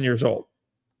 2,000 years old.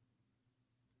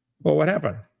 Well, what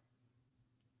happened?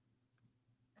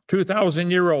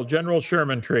 2,000-year-old General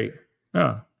Sherman tree.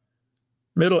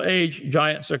 Middle-aged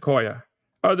giant sequoia.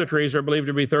 Other trees are believed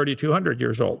to be 3,200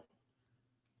 years old.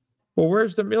 Well,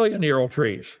 where's the million-year-old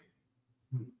trees?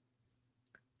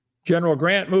 General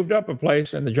Grant moved up a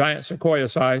place in the giant sequoia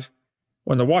size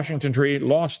when the Washington tree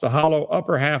lost the hollow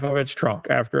upper half of its trunk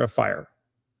after a fire.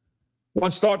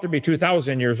 Once thought to be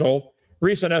 2,000 years old,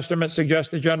 recent estimates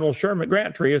suggest the General Sherman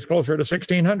Grant tree is closer to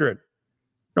 1,600.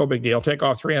 No big deal. Take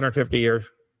off 350 years.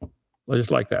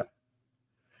 Just like that.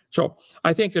 So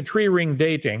I think the tree ring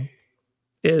dating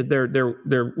is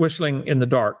they're whistling in the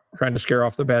dark, trying to scare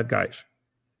off the bad guys.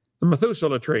 The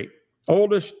Methuselah tree,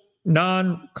 oldest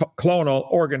non-clonal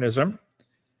organism.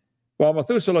 While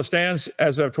Methuselah stands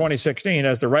as of 2016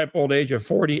 as the ripe old age of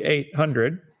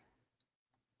 4,800,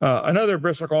 another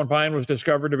bristlecone pine was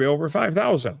discovered to be over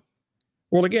 5,000.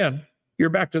 Well, again, you're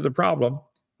back to the problem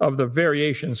of the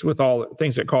variations with all the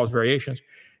things that cause variations.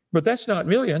 But that's not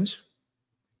millions.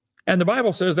 And the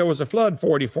Bible says there was a flood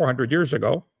 4,400 years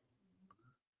ago.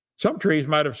 Some trees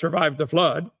might have survived the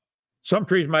flood. Some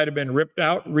trees might have been ripped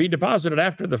out, redeposited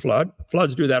after the flood.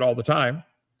 Floods do that all the time.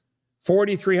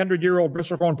 4,300-year-old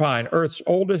bristlecone pine, Earth's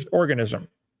oldest organism.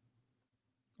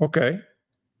 Okay.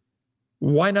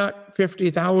 Why not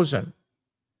 50,000?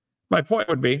 My point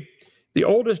would be the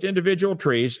oldest individual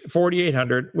trees,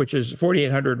 4,800, which is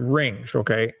 4,800 rings,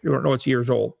 okay? You don't know it's years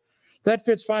old. That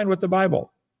fits fine with the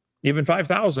Bible. Even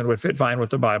 5,000 would fit fine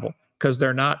with the Bible because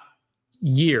they're not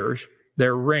years,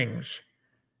 they're rings.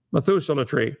 Methuselah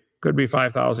tree could be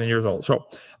 5,000 years old. So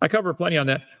I cover plenty on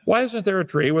that. Why isn't there a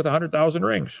tree with 100,000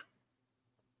 rings?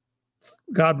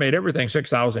 God made everything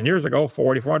 6,000 years ago,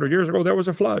 4,400 years ago, there was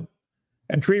a flood.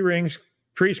 And trees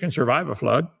can survive a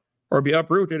flood or be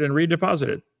uprooted and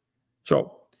redeposited.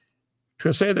 So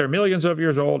to say they're millions of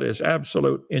years old is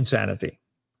absolute insanity.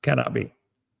 Cannot be.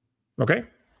 Okay?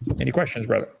 Any questions,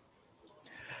 brother?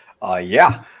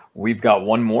 Yeah, we've got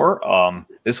one more.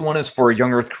 This one is for a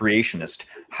young Earth creationist.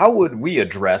 How would we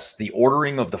address the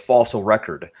ordering of the fossil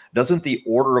record? Doesn't the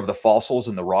order of the fossils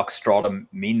in the rock stratum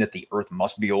mean that the Earth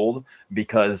must be old?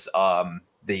 Because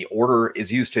the order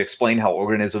is used to explain how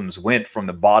organisms went from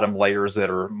the bottom layers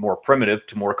that are more primitive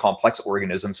to more complex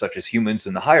organisms such as humans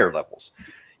in the higher levels.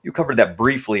 You covered that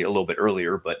briefly a little bit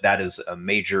earlier, but that is a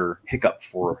major hiccup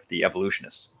for the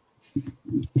evolutionists.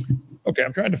 Okay,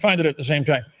 I'm trying to find it at the same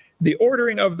time. The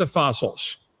ordering of the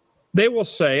fossils. They will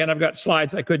say, and I've got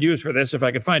slides I could use for this if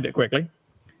I could find it quickly.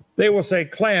 They will say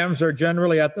clams are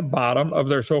generally at the bottom of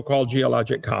their so-called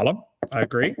geologic column. I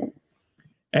agree.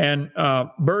 And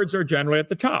birds are generally at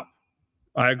the top.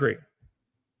 I agree.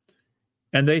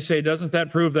 And they say, doesn't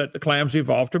that prove that the clams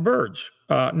evolved to birds?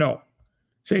 No.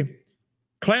 See,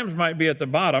 clams might be at the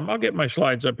bottom. I'll get my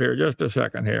slides up here just a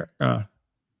second here.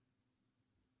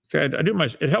 See,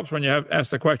 it helps when you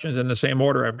ask the questions in the same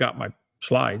order I've got my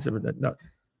slides. Let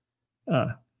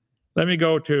me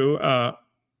go to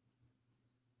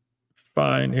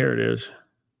here it is.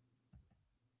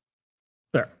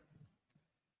 There.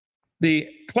 The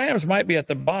clams might be at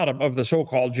the bottom of the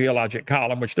so-called geologic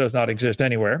column, which does not exist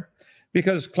anywhere,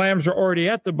 because clams are already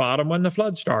at the bottom when the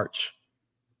flood starts.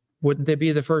 Wouldn't they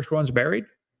be the first ones buried?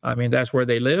 I mean, that's where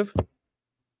they live.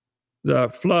 The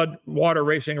flood water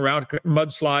racing around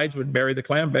mudslides would bury the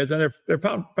clam beds, and they're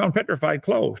found petrified,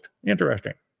 closed.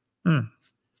 Interesting.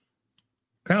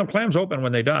 Clams open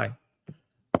when they die.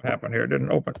 What happened here? It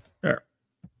didn't open. There.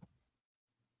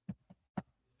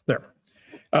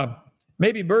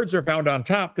 Maybe birds are found on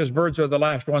top because birds are the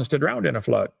last ones to drown in a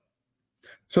flood.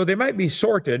 So they might be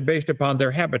sorted based upon their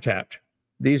habitat.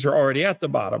 These are already at the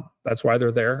bottom. That's why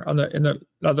they're there.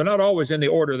 Now, they're not always in the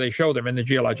order they show them in the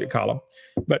geologic column,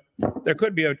 but there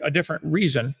could be a different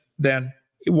reason than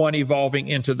one evolving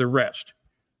into the rest.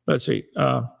 Let's see.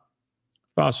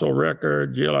 Fossil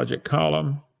record, geologic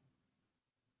column.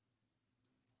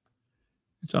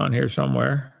 It's on here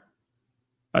somewhere.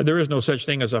 There is no such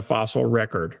thing as a fossil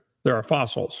record. There are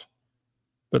fossils,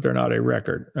 but they're not a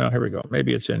record. Here we go.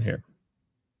 Maybe it's in here.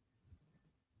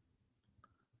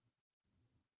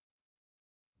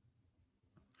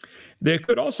 They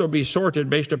could also be sorted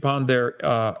based upon their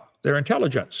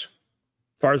intelligence.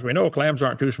 As far as we know, clams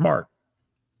aren't too smart.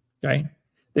 Okay,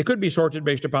 they could be sorted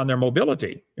based upon their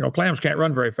mobility. You know, clams can't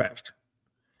run very fast.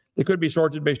 They could be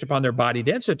sorted based upon their body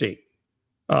density.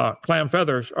 Clam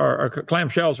feathers or clam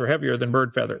shells are heavier than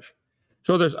bird feathers.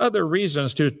 So there's other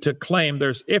reasons to claim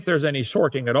if there's any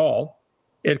sorting at all,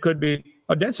 it could be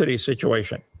a density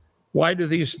situation. Why do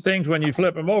these things, when you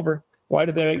flip them over, why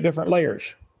do they make different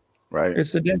layers? Right.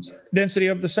 It's the density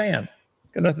of the sand.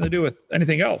 Got nothing to do with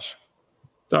anything else.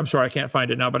 So I'm sorry, I can't find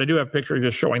it now, but I do have pictures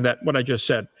just showing that what I just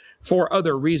said. 4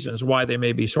 other reasons why they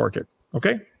may be sorted.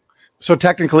 Okay. So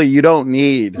technically, you don't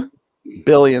need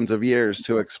billions of years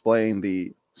to explain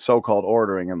the so-called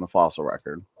ordering in the fossil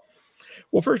record?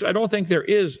 Well, first, I don't think there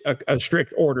is a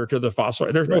strict order to the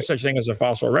fossil. There's no such thing as a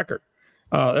fossil record.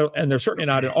 And they're certainly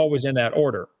not always in that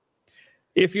order.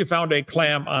 If you found a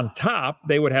clam on top,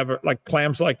 they would have, like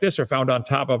clams like this are found on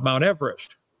top of Mount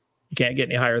Everest. You can't get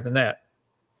any higher than that.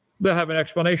 They'll have an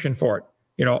explanation for it,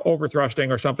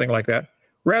 overthrusting or something like that.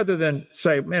 Rather than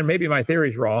say, man, maybe my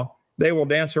theory's wrong, they will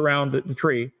dance around the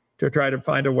tree to try to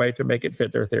find a way to make it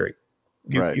fit their theory.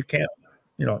 You can't,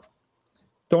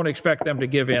 don't expect them to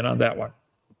give in on that one.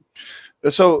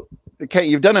 So, Kent,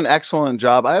 you've done an excellent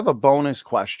job. I have a bonus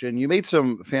question. You made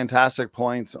some fantastic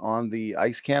points on the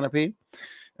ice canopy,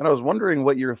 and I was wondering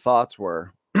what your thoughts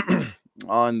were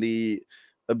on the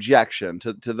objection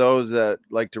to those that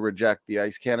like to reject the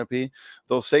ice canopy.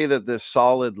 They'll say that this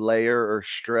solid layer or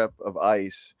strip of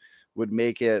ice would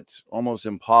make it almost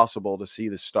impossible to see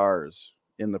the stars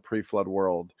in the pre-flood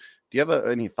world. Do you have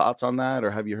any thoughts on that,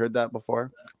 or have you heard that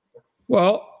before?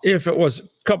 Well, if it was a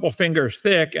couple fingers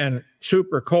thick and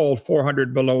super cold,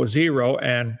 400 below zero,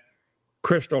 and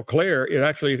crystal clear,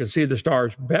 you could see the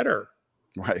stars better.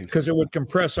 Right. Because it would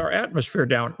compress our atmosphere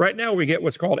down. Right now, we get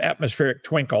what's called atmospheric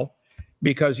twinkle,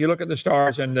 because you look at the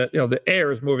stars and the air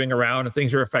is moving around and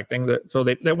things are affecting so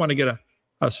they want to get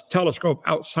a telescope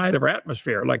outside of our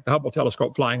atmosphere, like the Hubble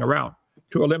telescope flying around,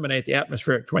 to eliminate the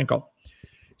atmospheric twinkle.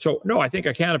 So no, I think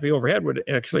a canopy overhead would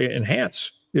actually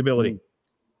enhance the ability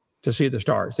to see the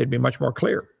stars. They'd be much more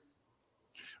clear.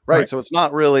 Right. So it's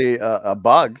not really a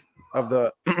bug of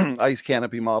the ice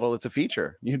canopy model. It's a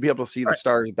feature. You'd be able to see the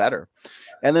stars better.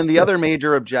 And then the other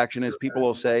major objection is people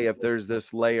will say, if there's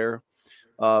this layer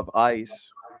of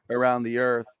ice around the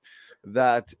Earth,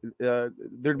 that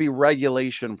there'd be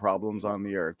regulation problems on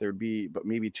the Earth. There'd be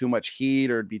maybe too much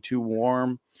heat, or it'd be too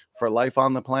warm for life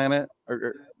on the planet.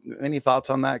 Or any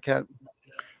thoughts on that, Kent?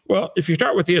 Well, if you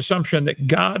start with the assumption that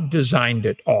God designed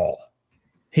it all,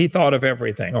 he thought of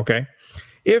everything, okay?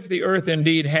 If the Earth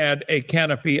indeed had a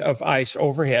canopy of ice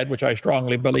overhead, which I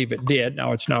strongly believe it did,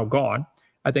 now it's now gone,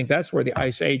 I think that's where the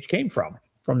ice age came from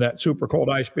that super cold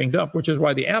ice being dumped, which is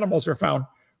why the animals are found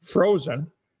frozen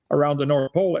around the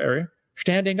North Pole area,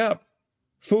 standing up,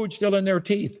 food still in their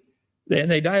teeth.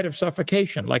 And they died of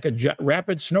suffocation, like a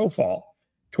rapid snowfall.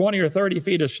 20 or 30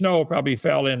 feet of snow probably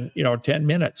fell in 10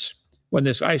 minutes when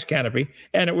this ice canopy,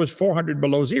 and it was 400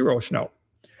 below zero snow.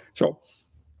 So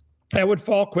that would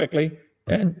fall quickly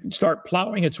and start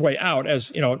plowing its way out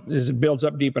as it builds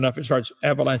up deep enough, it starts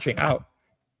avalanching out,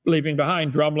 leaving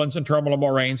behind drumlins and terminal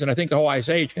moraines. And I think the whole ice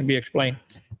age can be explained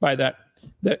by that.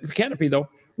 The canopy, though,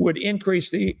 would increase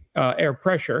the air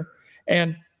pressure.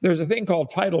 And there's a thing called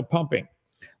tidal pumping.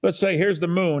 Let's say here's the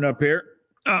moon up here.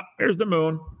 Here's the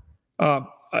moon. And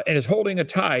it's holding a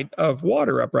tide of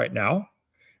water up right now.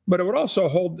 But it would also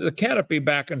hold the canopy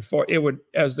back and forth. It would,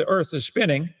 as the Earth is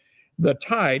spinning, the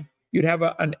tide, you'd have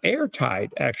an air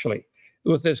tide, actually,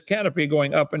 with this canopy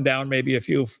going up and down maybe a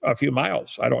few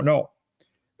miles, I don't know,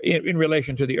 in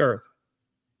relation to the Earth.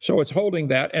 So it's holding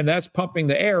that, and that's pumping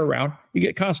the air around. You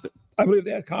get constant, I believe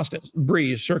they had constant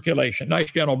breeze circulation, nice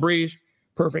gentle breeze,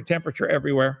 perfect temperature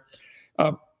everywhere.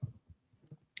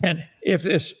 And if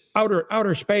this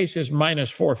outer space is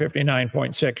minus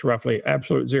 459.6, roughly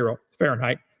absolute zero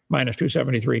Fahrenheit, minus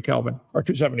 273 Kelvin, or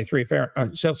 273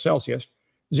 Celsius,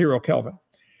 0 Kelvin.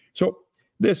 So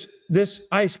this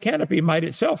ice canopy might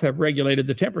itself have regulated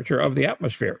the temperature of the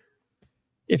atmosphere.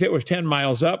 If it was 10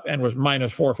 miles up and was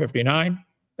minus 459,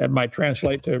 that might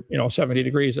translate to 70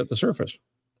 degrees at the surface.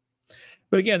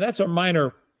 But again, that's a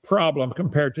minor problem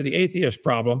compared to the atheist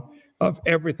problem of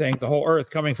everything, the whole Earth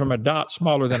coming from a dot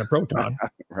smaller than a proton.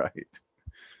 Right.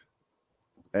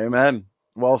 Amen.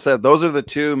 Well said. Those are the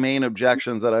two main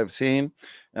objections that I've seen,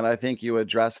 and I think you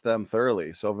addressed them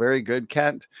thoroughly. So very good,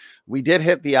 Kent. We did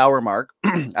hit the hour mark.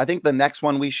 I think the next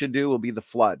one we should do will be the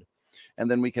flood, and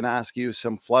then we can ask you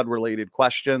some flood-related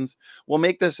questions. We'll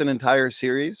make this an entire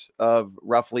series of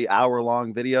roughly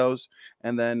hour-long videos,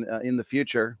 and then in the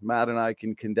future, Matt and I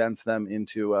can condense them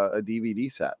into a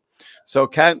DVD set. So,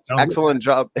 Kent, excellent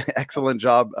job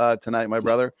tonight, my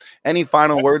brother. Any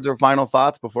final words or final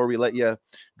thoughts before we let you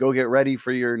go get ready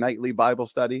for your nightly Bible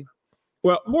study?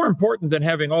 Well, more important than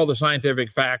having all the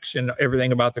scientific facts and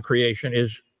everything about the creation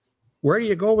is, where do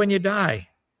you go when you die?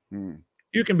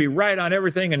 You can be right on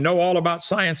everything and know all about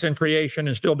science and creation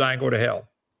and still die and go to hell.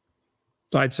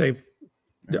 So I'd say,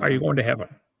 are you going to heaven?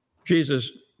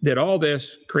 Jesus did all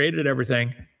this, created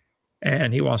everything,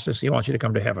 and he wants you to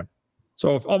come to heaven.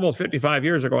 So almost 55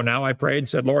 years ago now, I prayed and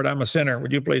said, Lord, I'm a sinner.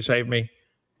 Would you please save me?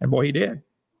 And boy, he did.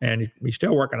 And he's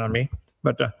still working on me.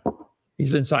 But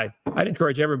He's inside. I'd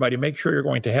encourage everybody, make sure you're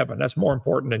going to heaven. That's more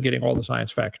important than getting all the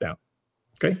science facts down.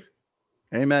 Okay?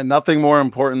 Amen. Nothing more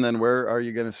important than where are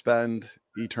you going to spend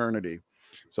eternity.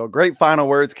 So great final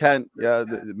words, Kent.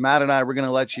 Matt and I, we're going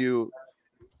to let you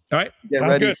all right. get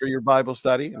ready for your Bible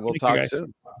study, and we'll talk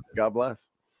soon. God bless.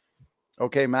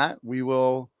 Okay, Matt, we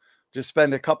will just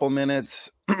spend a couple minutes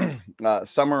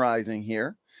summarizing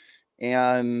here.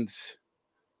 And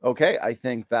okay, I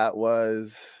think that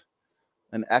was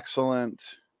an excellent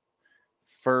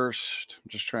first. I'm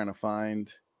just trying to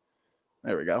find,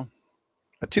 there we go,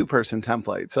 a 2-person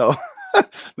template. So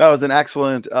that was an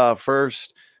excellent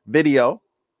first video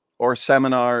or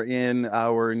seminar in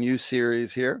our new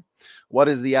series here. What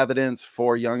is the evidence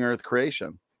for young Earth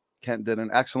creation? Kent did an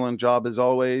excellent job as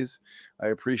always. I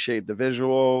appreciate the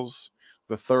visuals,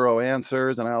 the thorough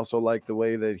answers, and I also like the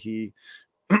way that he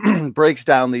breaks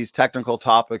down these technical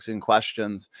topics and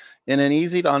questions in an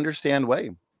easy to understand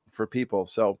way for people.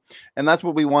 So, and that's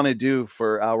what we want to do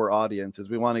for our audience, is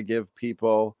we want to give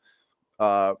people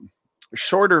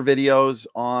shorter videos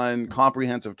on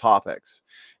comprehensive topics.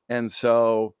 And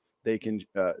so they can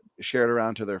share it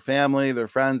around to their family, their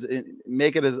friends,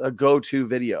 make it as a go-to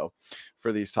video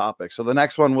for these topics. So the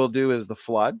next one we'll do is the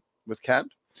flood with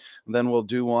Kent. And then we'll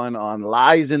do one on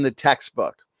lies in the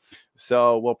textbook.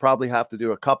 So we'll probably have to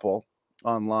do a couple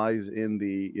on lies in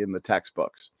the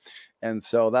textbooks. And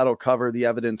so that'll cover the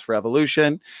evidence for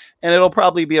evolution. And it'll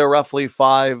probably be a roughly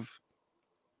five-part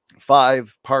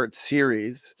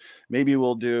series. Maybe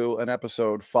we'll do an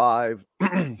episode 5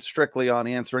 strictly on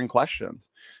answering questions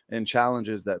and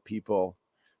challenges that people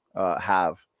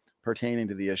have pertaining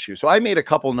to the issue. So I made a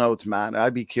couple notes, Matt.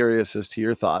 I'd be curious as to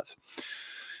your thoughts.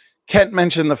 Kent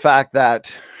mentioned the fact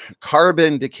that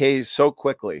carbon decays so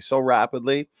quickly, so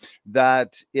rapidly,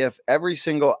 that if every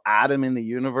single atom in the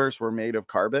universe were made of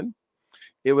carbon,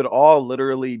 it would all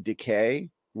literally decay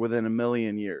within 1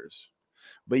 million years.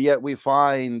 But yet we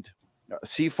find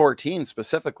C14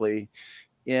 specifically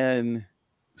in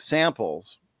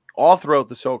samples all throughout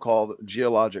the so-called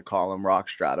geologic column rock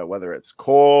strata, whether it's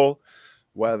coal,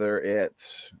 whether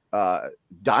it's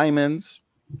diamonds.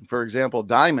 For example,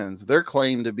 diamonds, they're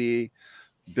claimed to be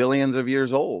billions of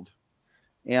years old,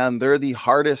 and they're the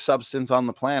hardest substance on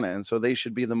the planet. And so they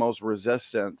should be the most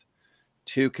resistant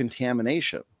to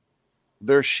contamination.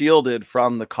 They're shielded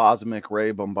from the cosmic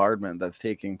ray bombardment that's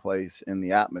taking place in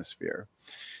the atmosphere.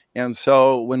 And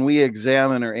so when we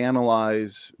examine or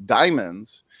analyze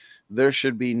diamonds, there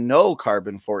should be no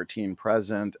carbon-14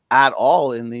 present at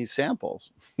all in these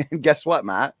samples. And guess what,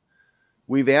 Matt?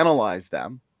 We've analyzed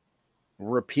them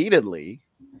repeatedly,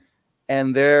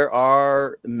 and there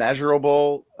are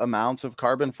measurable amounts of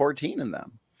carbon-14 in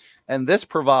them. And this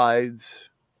provides,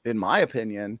 in my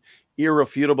opinion,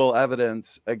 irrefutable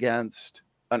evidence against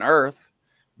an Earth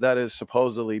that is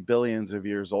supposedly billions of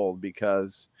years old,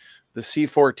 because the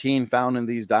C14 found in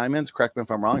these diamonds, correct me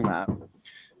if I'm wrong, Matt,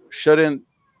 shouldn't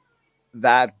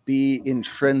that be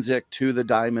intrinsic to the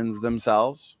diamonds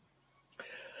themselves?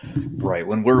 Right.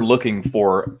 When we're looking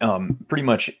for pretty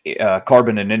much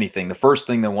carbon in anything, the first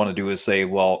thing they want to do is say,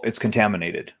 well, it's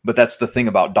contaminated. But that's the thing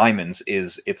about diamonds,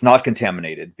 is it's not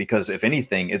contaminated, because if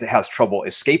anything, it has trouble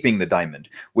escaping the diamond,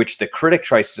 which the critic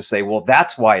tries to say, well,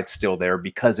 that's why it's still there,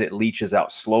 because it leaches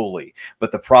out slowly.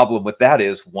 But the problem with that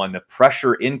is, when the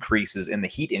pressure increases and the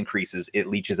heat increases, it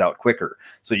leaches out quicker.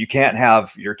 So you can't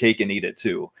have your cake and eat it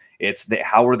too.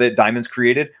 How are the diamonds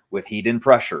created? With heat and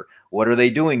pressure. What are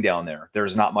they doing down there?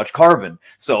 There's not much carbon.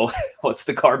 So what's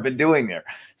the carbon doing there?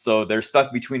 So they're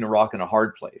stuck between a rock and a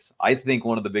hard place. I think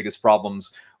one of the biggest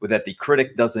problems with that the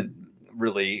critic doesn't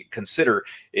really consider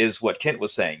is what Kent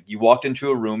was saying. You walked into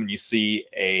a room and you see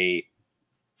a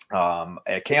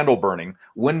candle burning.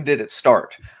 When did it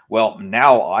start? Well,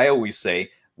 now I always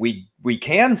say, we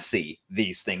can see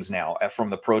these things now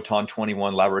from the Proton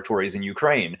 21 laboratories in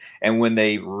Ukraine. And when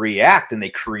they react and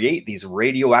they create these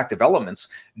radioactive elements,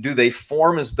 do they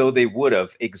form as though they would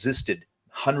have existed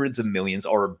hundreds of millions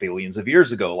or billions of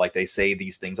years ago, like they say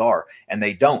these things are? And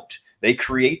they don't. They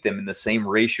create them in the same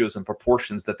ratios and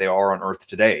proportions that they are on Earth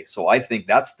today. So I think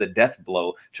that's the death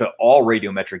blow to all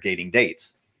radiometric dating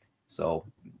dates. So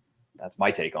that's my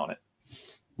take on it.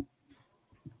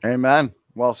 Amen.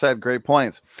 Well said. Great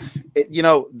points.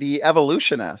 The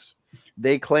evolutionists,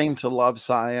 they claim to love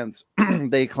science.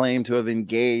 They claim to have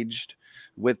engaged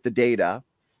with the data.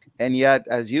 And yet,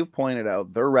 as you've pointed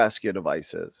out, they're rescue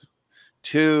devices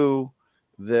to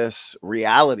this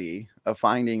reality of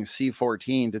finding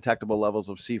C14, detectable levels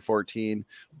of C14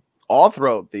 all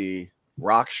throughout the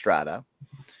rock strata.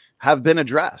 have been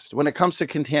addressed. When it comes to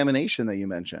contamination that you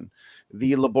mentioned,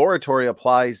 the laboratory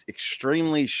applies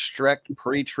extremely strict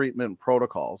pre-treatment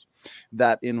protocols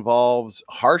that involves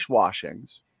harsh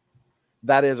washings,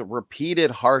 that is repeated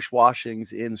harsh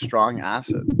washings in strong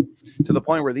acids, to the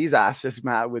point where these acids,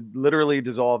 Matt, would literally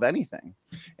dissolve anything.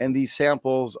 And these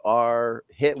samples are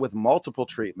hit with multiple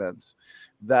treatments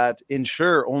that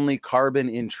ensure only carbon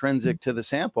intrinsic to the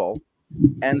sample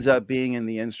ends up being in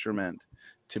the instrument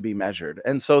to be measured.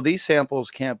 And so these samples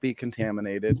can't be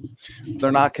contaminated.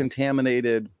 They're not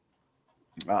contaminated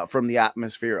from the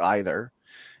atmosphere either.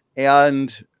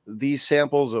 And these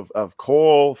samples of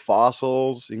coal,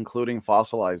 fossils, including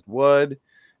fossilized wood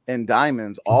and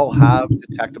diamonds, all have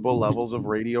detectable levels of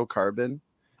radiocarbon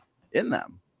in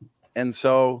them. And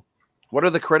so what are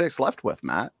the critics left with,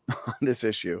 Matt, on this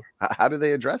issue? How do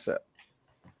they address it?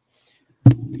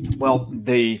 Well,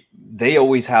 they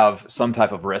always have some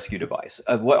type of rescue device.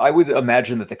 What I would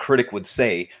imagine that the critic would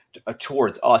say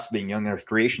towards us being young Earth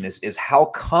creation is how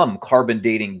come carbon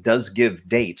dating does give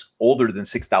dates older than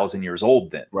 6,000 years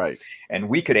old then? Right. And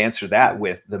we could answer that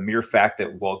with the mere fact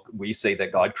that, well, we say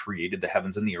that God created the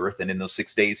heavens and the earth, and in those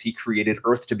 6 days he created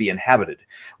earth to be inhabited.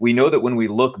 We know that when we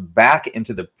look back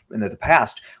into the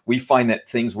past, we find that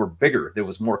things were bigger. There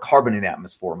was more carbon in the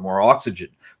atmosphere, more oxygen.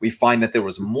 We find that there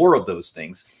was more of those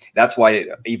things. That's why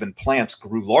even plants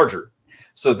grew larger.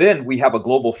 So then we have a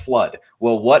global flood.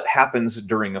 Well, what happens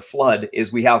during a flood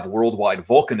is we have worldwide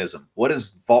volcanism.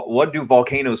 What do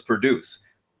volcanoes produce?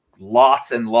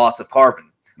 Lots and lots of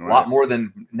carbon, a lot more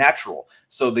than natural.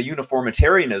 So the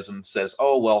uniformitarianism says,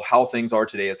 oh, well, how things are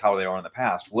today is how they are in the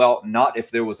past. Well, not if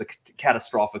there was a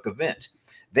catastrophic event.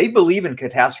 They believe in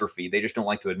catastrophe. They just don't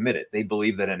like to admit it. They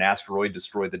believe that an asteroid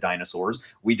destroyed the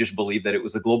dinosaurs. We just believe that it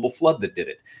was a global flood that did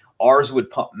it. Ours would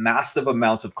pump massive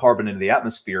amounts of carbon into the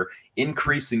atmosphere,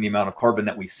 increasing the amount of carbon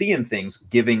that we see in things,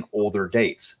 giving older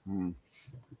dates.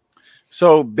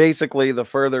 So basically, the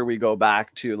further we go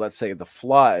back to, let's say, the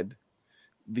flood,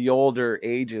 the older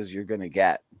ages you're going to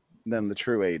get than the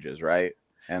true ages, right?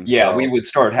 And yeah, so, we would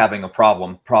start having a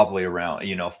problem probably around,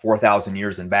 4,000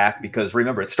 years and back, because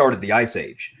remember, it started the Ice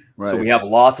Age. Right. So we have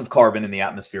lots of carbon in the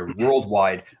atmosphere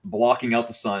worldwide, blocking out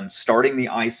the sun, starting the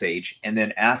Ice Age. And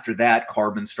then after that,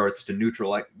 carbon starts to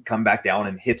neutralize, come back down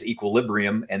and hits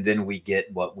equilibrium. And then we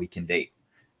get what we can date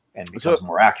and becomes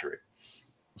more accurate.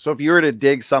 So if you were to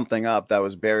dig something up that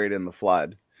was buried in the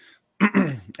flood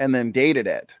and then dated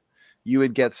it, you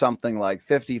would get something like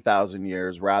 50,000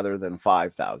 years rather than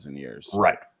 5,000 years.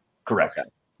 Right. Correct. Okay.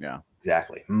 Yeah,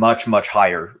 exactly. Much, much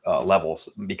higher levels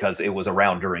because it was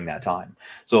around during that time.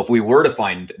 So if we were to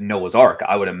find Noah's Ark,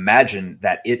 I would imagine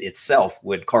that it itself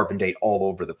would carbon date all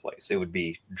over the place. It would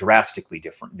be drastically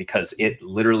different because it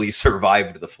literally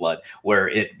survived the flood, where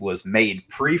it was made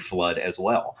pre-flood as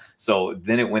well. So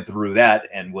then it went through that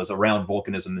and was around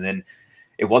volcanism, and then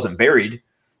it wasn't buried.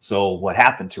 So what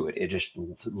happened to it? It just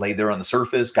lay there on the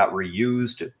surface, got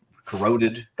reused,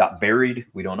 corroded, got buried.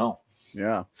 We don't know.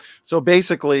 Yeah. So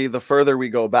basically, the further we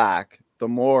go back, the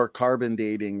more carbon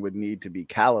dating would need to be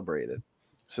calibrated,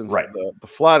 since the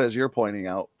flood, as you're pointing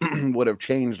out, would have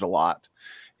changed a lot.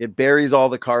 It buries all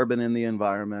the carbon in the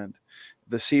environment.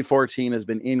 The C14 has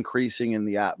been increasing in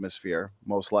the atmosphere,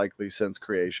 most likely since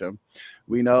creation.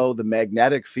 We know the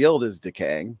magnetic field is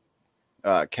decaying.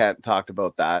 Kent talked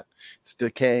about that. It's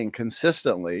decaying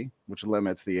consistently, which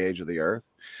limits the age of the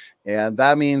Earth. And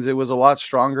that means it was a lot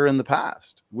stronger in the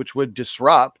past, which would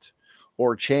disrupt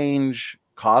or change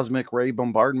cosmic ray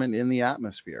bombardment in the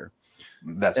atmosphere.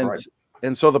 That's right.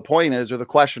 And so the point is, or the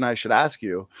question I should ask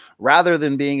you, rather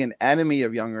than being an enemy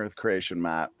of young Earth creation,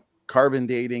 Matt, carbon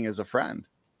dating is a friend.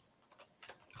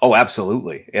 Oh,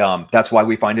 absolutely. That's why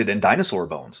we find it in dinosaur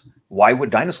bones. Why would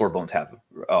dinosaur bones have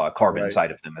carbon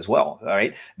inside of them as well? All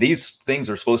right. These things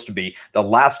are supposed to be the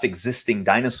last existing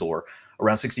dinosaur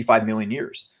around 65 million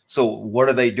years. So what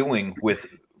are they doing with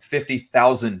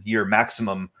 50,000 year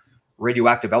maximum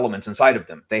radioactive elements inside of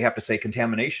them? They have to say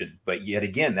contamination. But yet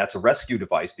again, that's a rescue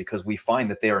device, because we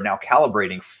find that they are now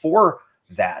calibrating for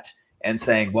that and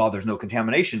saying, well, there's no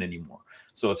contamination anymore.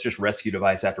 So it's just rescue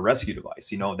device after rescue device.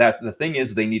 That the thing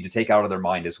is they need to take out of their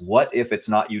mind is, what if it's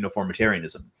not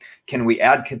uniformitarianism? Can we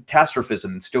add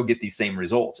catastrophism and still get these same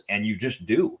results? And you just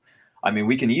do. I mean,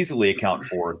 we can easily account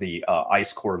for the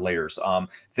ice core layers.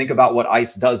 Think about what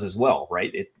ice does as well,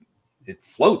 right? It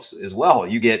floats as well.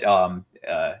 You get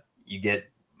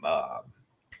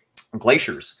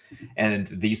glaciers, and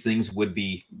these things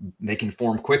they can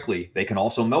form quickly. They can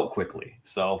also melt quickly.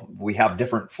 So we have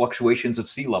different fluctuations of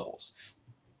sea levels.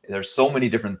 There's so many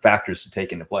different factors to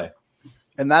take into play.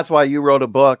 And that's why you wrote a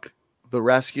book the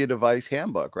rescue device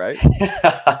handbook, right?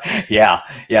 Yeah,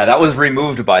 that was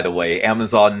removed, by the way.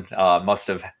 Amazon must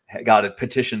have got it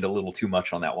petitioned a little too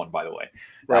much on that one, by the way.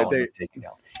 Right, That one was taken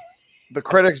down. The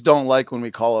critics don't like when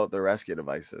we call out the rescue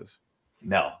devices.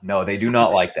 No, they do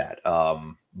not like that.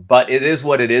 But it is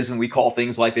what it is, and we call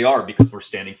things like they are because we're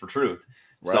standing for truth.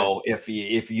 Right. So if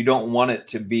you don't want it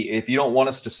to be, if you don't want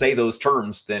us to say those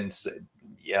terms, then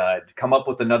come up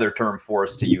with another term for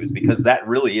us to use, because that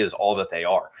really is all that they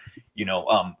are. You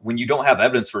know, when you don't have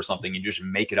evidence for something, you just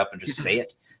make it up and just say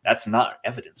it. That's not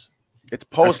evidence. It's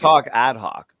post hoc, ad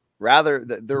hoc. Rather,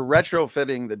 they're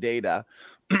retrofitting the data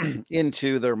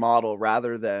into their model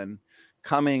rather than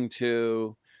coming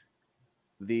to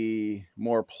the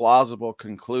more plausible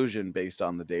conclusion based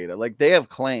on the data. Like they have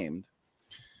claimed,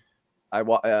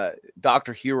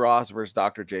 Dr. Hugh Ross versus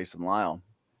Dr. Jason Lisle,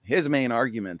 his main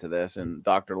argument to this, and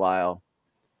Dr. Lisle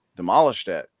demolished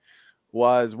it,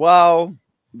 was, well,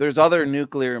 there's other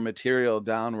nuclear material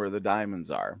down where the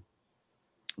diamonds are,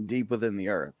 deep within the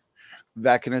earth,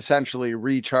 that can essentially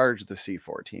recharge the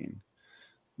C14.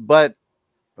 But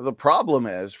the problem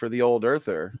is, for the old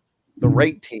earther, the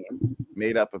rate team,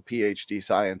 made up of PhD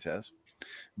scientists,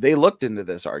 they looked into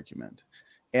this argument,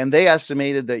 and they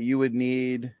estimated that you would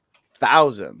need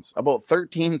thousands, about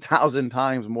 13,000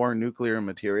 times more nuclear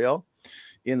material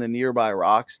in the nearby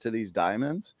rocks to these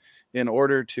diamonds in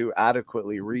order to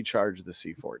adequately recharge the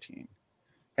C14.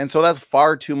 And so that's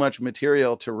far too much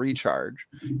material to recharge.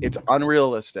 It's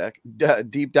unrealistic.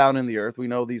 Deep down in the earth, we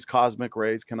know these cosmic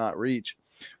rays cannot reach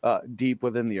deep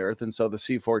within the earth. And so the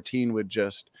C14 would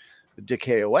just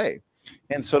decay away.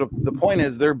 And so the point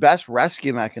is, their best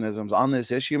rescue mechanisms on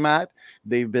this issue, Matt,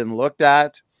 they've been looked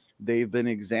at, they've been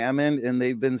examined, and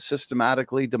they've been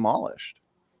systematically demolished.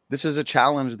 This is a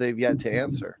challenge they've yet to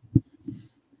answer.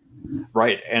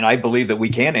 Right. And I believe that we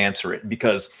can answer it,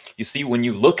 because you see, when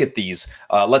you look at these,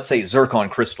 let's say zircon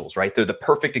crystals, right? They're the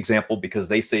perfect example because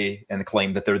they say and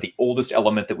claim that they're the oldest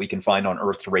element that we can find on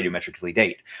Earth to radiometrically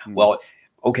date. Mm. Well,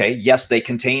 okay, yes, they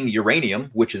contain uranium,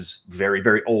 which is very,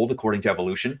 very old according to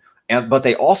evolution, but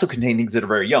they also contain things that are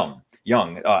very young.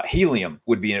 Helium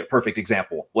would be a perfect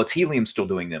example. What's helium still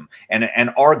doing them? And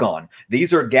argon.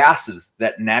 These are gases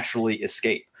that naturally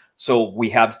escape. So we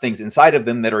have things inside of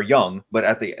them that are young, but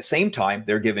at the same time,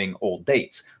 they're giving old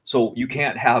dates. So you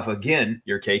can't have, again,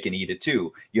 your cake and eat it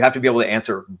too. You have to be able to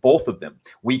answer both of them.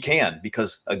 We can,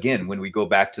 because again, when we go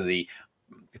back to the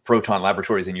proton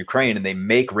laboratories in Ukraine and they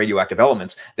make radioactive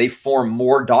elements, they form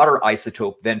more daughter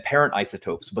isotope than parent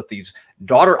isotopes. But these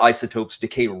daughter isotopes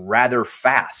decay rather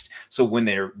fast. So when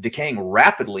they're decaying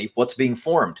rapidly, what's being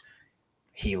formed?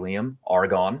 Helium,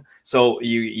 argon. So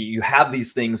you have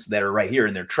these things that are right here,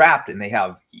 and they're trapped, and they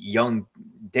have young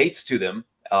dates to them.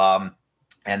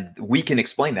 And we can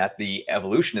explain that. The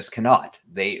evolutionists cannot.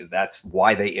 That's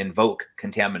why they invoke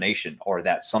contamination, or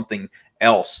that something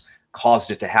else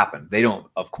caused it to happen. They don't,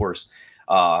 of course.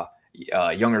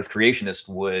 Young Earth creationists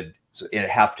would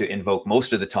have to invoke,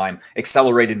 most of the time,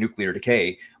 accelerated nuclear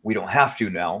decay. We don't have to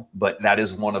now, but that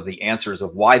is one of the answers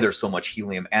of why there's so much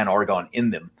helium and argon in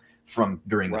them from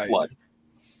during the flood.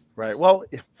 Right. Well,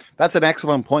 that's an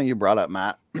excellent point you brought up,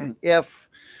 Matt. If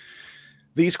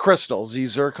these crystals,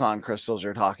 these zircon crystals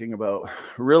you're talking about,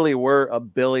 really were 1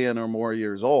 billion or more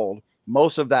years old,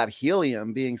 most of that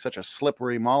helium, being such a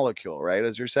slippery molecule, right,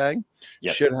 as you're saying,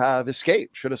 yes, should have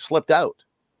escaped, should have slipped out.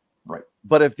 Right.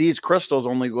 But if these crystals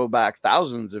only go back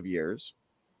thousands of years,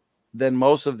 then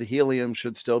most of the helium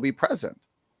should still be present.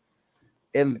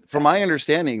 And from my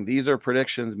understanding, these are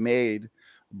predictions made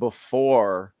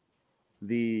before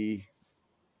the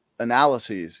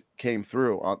analyses came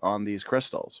through on these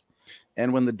crystals.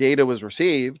 And when the data was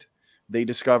received, they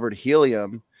discovered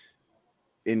helium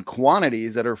in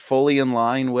quantities that are fully in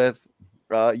line with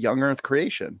young Earth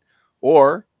creation,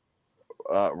 or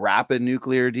rapid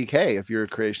nuclear decay, if you're a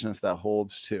creationist that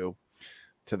holds to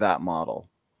that model.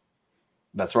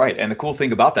 That's right. And the cool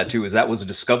thing about that, too, is that was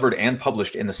discovered and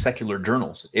published in the secular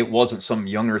journals. It wasn't some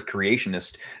young Earth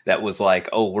creationist that was like,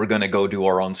 oh, we're going to go do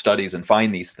our own studies and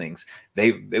find these things.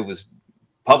 It was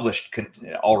published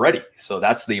already. So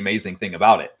that's the amazing thing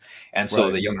about it. And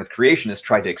so the young Earth creationists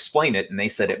tried to explain it, and they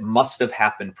said it must have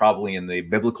happened probably in the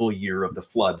biblical year of the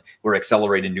flood, where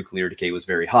accelerated nuclear decay was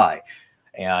very high.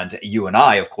 And you and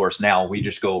I, of course, now we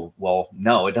just go, well,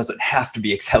 no, it doesn't have to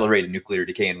be accelerated nuclear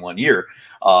decay in 1 year.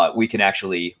 We can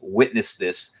actually witness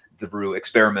this through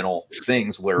experimental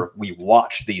things where we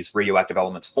watch these radioactive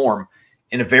elements form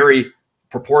in a very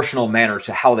proportional manner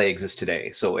to how they exist today.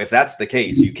 So if that's the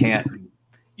case, you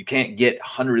can't get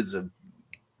hundreds of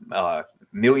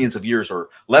millions of years, or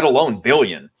let alone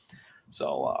billion.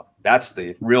 So that's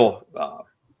the real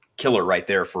killer right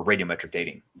there for radiometric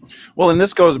dating. Well, and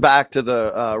this goes back to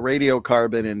the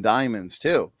radiocarbon in diamonds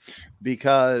too,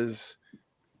 because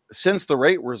since the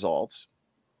rate results,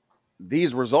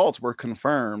 these results were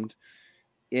confirmed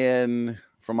in,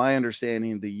 from my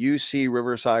understanding, the UC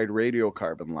Riverside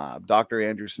Radiocarbon Lab. Dr.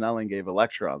 Andrew Snelling gave a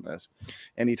lecture on this,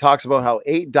 and he talks about how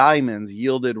 8 diamonds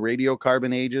yielded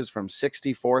radiocarbon ages from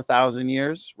 64,000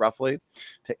 years, roughly,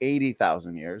 to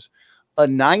 80,000 years. A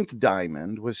 9th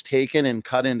diamond was taken and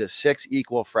cut into 6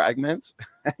 equal fragments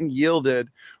and yielded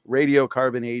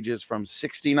radiocarbon ages from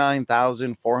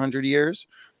 69,400 years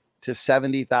to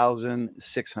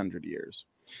 70,600 years.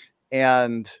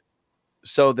 And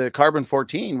so the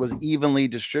carbon-14 was evenly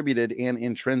distributed and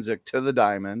intrinsic to the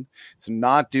diamond. It's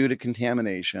not due to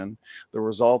contamination. The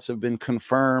results have been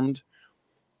confirmed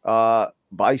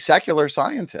by secular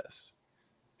scientists.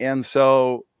 And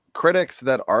so critics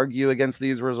that argue against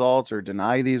these results or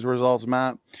deny these results,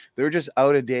 Matt, they're just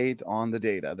out of date on the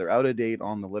data. They're out of date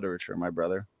on the literature, my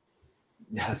brother.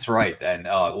 That's right. And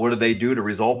what do they do to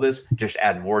resolve this? Just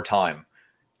add more time.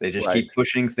 They just keep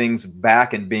pushing things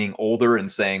back and being older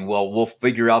and saying, well, we'll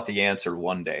figure out the answer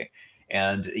one day.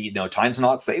 And, you know, time's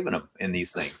not saving them in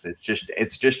these things.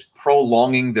 It's just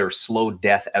prolonging their slow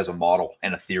death as a model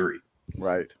and a theory.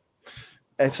 Right.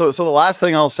 And so the last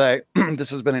thing I'll say, this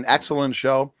has been an excellent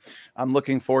show. I'm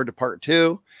looking forward to part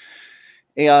 2.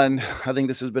 And I think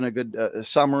this has been a good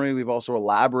summary. We've also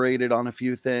elaborated on a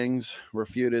few things,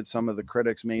 refuted some of the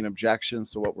critics' main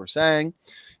objections to what we're saying.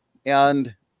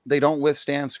 And they don't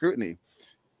withstand scrutiny.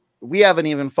 We haven't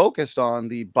even focused on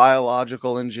the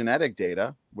biological and genetic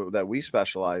data that we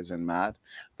specialize in, Matt,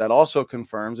 that also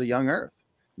confirms a young Earth.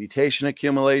 Mutation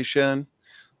accumulation,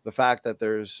 the fact that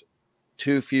there's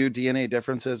too few DNA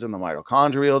differences in the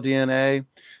mitochondrial DNA,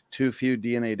 too few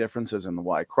DNA differences in the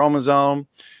Y chromosome.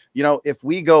 You know, if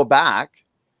we go back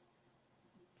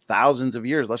thousands of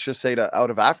years, let's just say to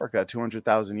out of Africa,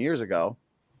 200,000 years ago,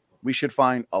 we should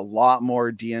find a lot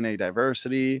more DNA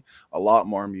diversity, a lot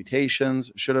more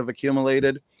mutations should have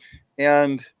accumulated.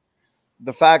 And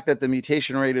the fact that the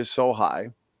mutation rate is so high,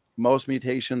 most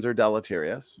mutations are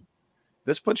deleterious.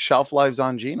 This puts shelf lives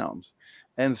on genomes.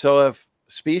 And so if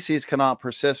species cannot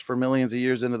persist for millions of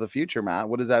years into the future, Matt,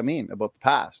 what does that mean about the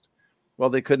past? Well,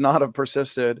 they could not have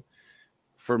persisted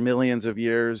for millions of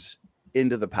years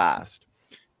into the past.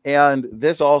 And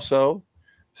this also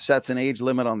sets an age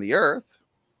limit on the Earth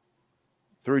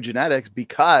through genetics,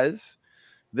 because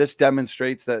this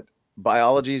demonstrates that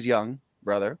biology is young,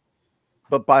 brother,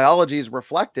 but biology is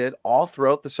reflected all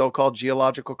throughout the so-called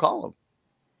geological column.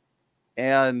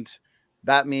 And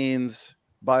that means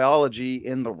biology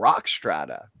in the rock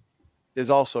strata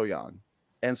is also young.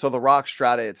 And so the rock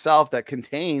strata itself that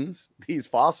contains these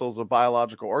fossils of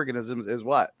biological organisms is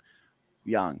what?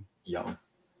 Young. Young.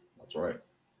 That's right.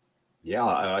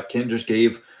 Yeah, Ken just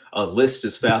gave a list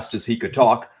as fast as he could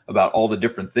talk about all the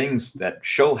different things that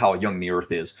show how young the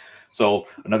Earth is. So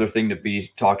another thing to be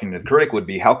talking to the critic would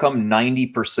be, how come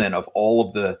 90% of all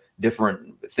of the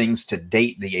different things to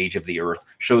date the age of the Earth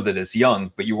show that it's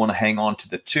young, but you want to hang on to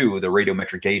the 2, the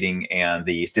radiometric dating and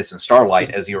the distant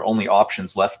starlight, as your only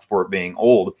options left for it being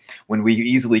old, when we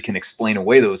easily can explain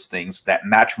away those things that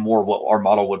match more what our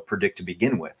model would predict to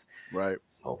begin with. Right.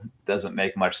 So it doesn't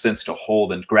make much sense to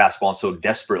hold and grasp on so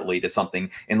desperately to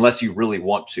something unless you really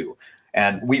want to.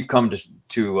 And we've come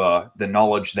to the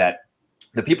knowledge that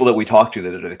the people that we talk to,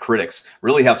 that are the critics,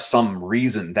 really have some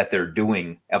reason that they're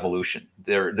doing evolution.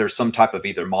 There's some type of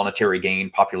either monetary gain,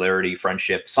 popularity,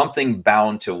 friendship, something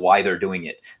bound to why they're doing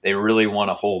it. They really want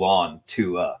to hold on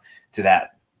to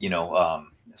that, you know,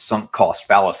 sunk cost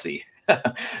fallacy.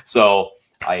 So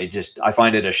I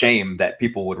find it a shame that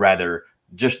people would rather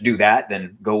just do that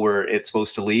than go where it's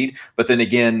supposed to lead. But then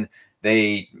again,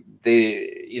 they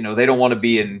don't want to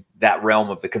be in that realm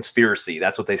of the conspiracy.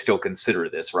 That's what they still consider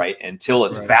this, right? Until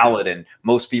it's valid and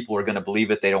most people are going to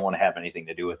believe it, they don't want to have anything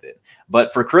to do with it.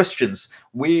 But for Christians,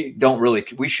 we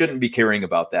shouldn't be caring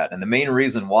about that. And the main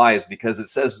reason why is because it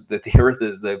says that the Earth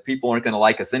is, the people aren't going to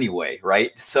like us anyway,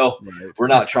 right? So we're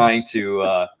not trying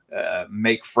to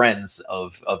make friends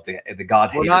of the God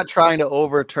haters. We're not trying to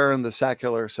overturn the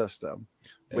secular system.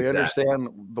 We understand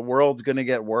the world's going to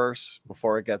get worse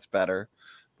before it gets better,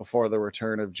 before the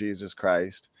return of Jesus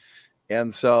Christ.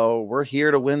 And so we're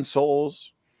here to win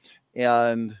souls.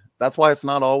 And that's why it's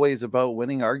not always about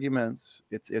winning arguments.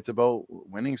 It's about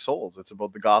winning souls. It's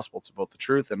about the gospel. It's about the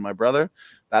truth. And my brother,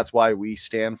 that's why we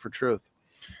stand for truth.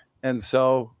 And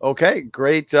so, okay,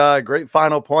 great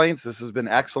final points. This has been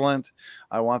excellent.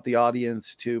 I want the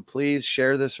audience to please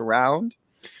share this around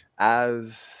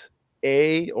as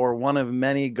one of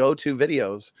many go-to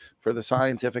videos for the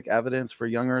scientific evidence for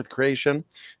young Earth creation.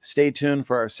 Stay tuned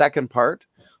for our second part.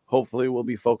 Hopefully we'll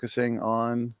be focusing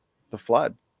on the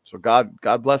flood. So God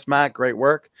bless Matt. Great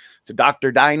work. To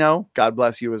Dr. Dino, God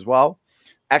bless you as well.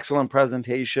 Excellent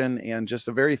presentation and just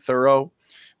a very thorough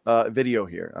video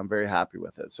here. I'm very happy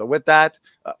with it. So with that,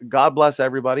 God bless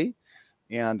everybody.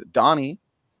 And Donnie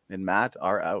and Matt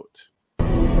are out.